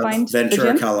can people find Ventura, the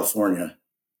gym? California.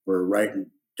 We're right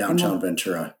in downtown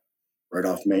Ventura, right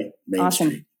off Main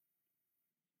Street.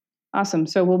 Awesome.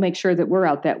 So we'll make sure that we're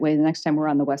out that way the next time we're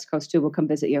on the West Coast too. We'll come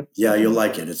visit you. Yeah, you'll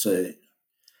like it.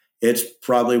 It's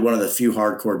probably one of the few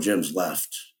hardcore gyms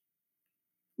left.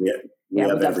 We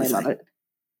have everything. Love it.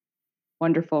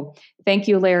 Wonderful. Thank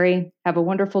you, Larry. Have a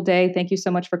wonderful day. Thank you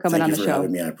so much for coming on the show. Thank you for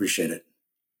having me. I appreciate it.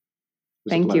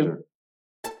 Thank you.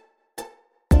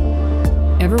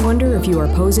 Ever wonder if you are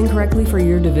posing correctly for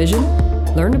your division?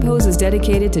 Learn to Pose is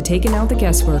dedicated to taking out the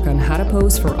guesswork on how to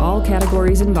pose for all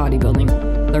categories in bodybuilding.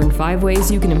 Learn 5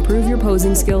 ways you can improve your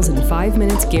posing skills in 5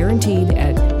 minutes guaranteed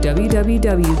at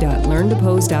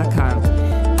www.learntopose.com.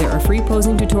 There are free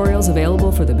posing tutorials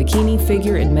available for the bikini,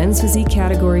 figure, and men's physique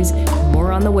categories, and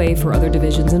more on the way for other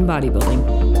divisions in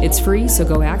bodybuilding. It's free, so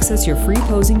go access your free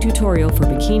posing tutorial for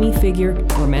bikini, figure,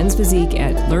 or men's physique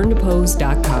at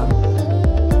learntopose.com.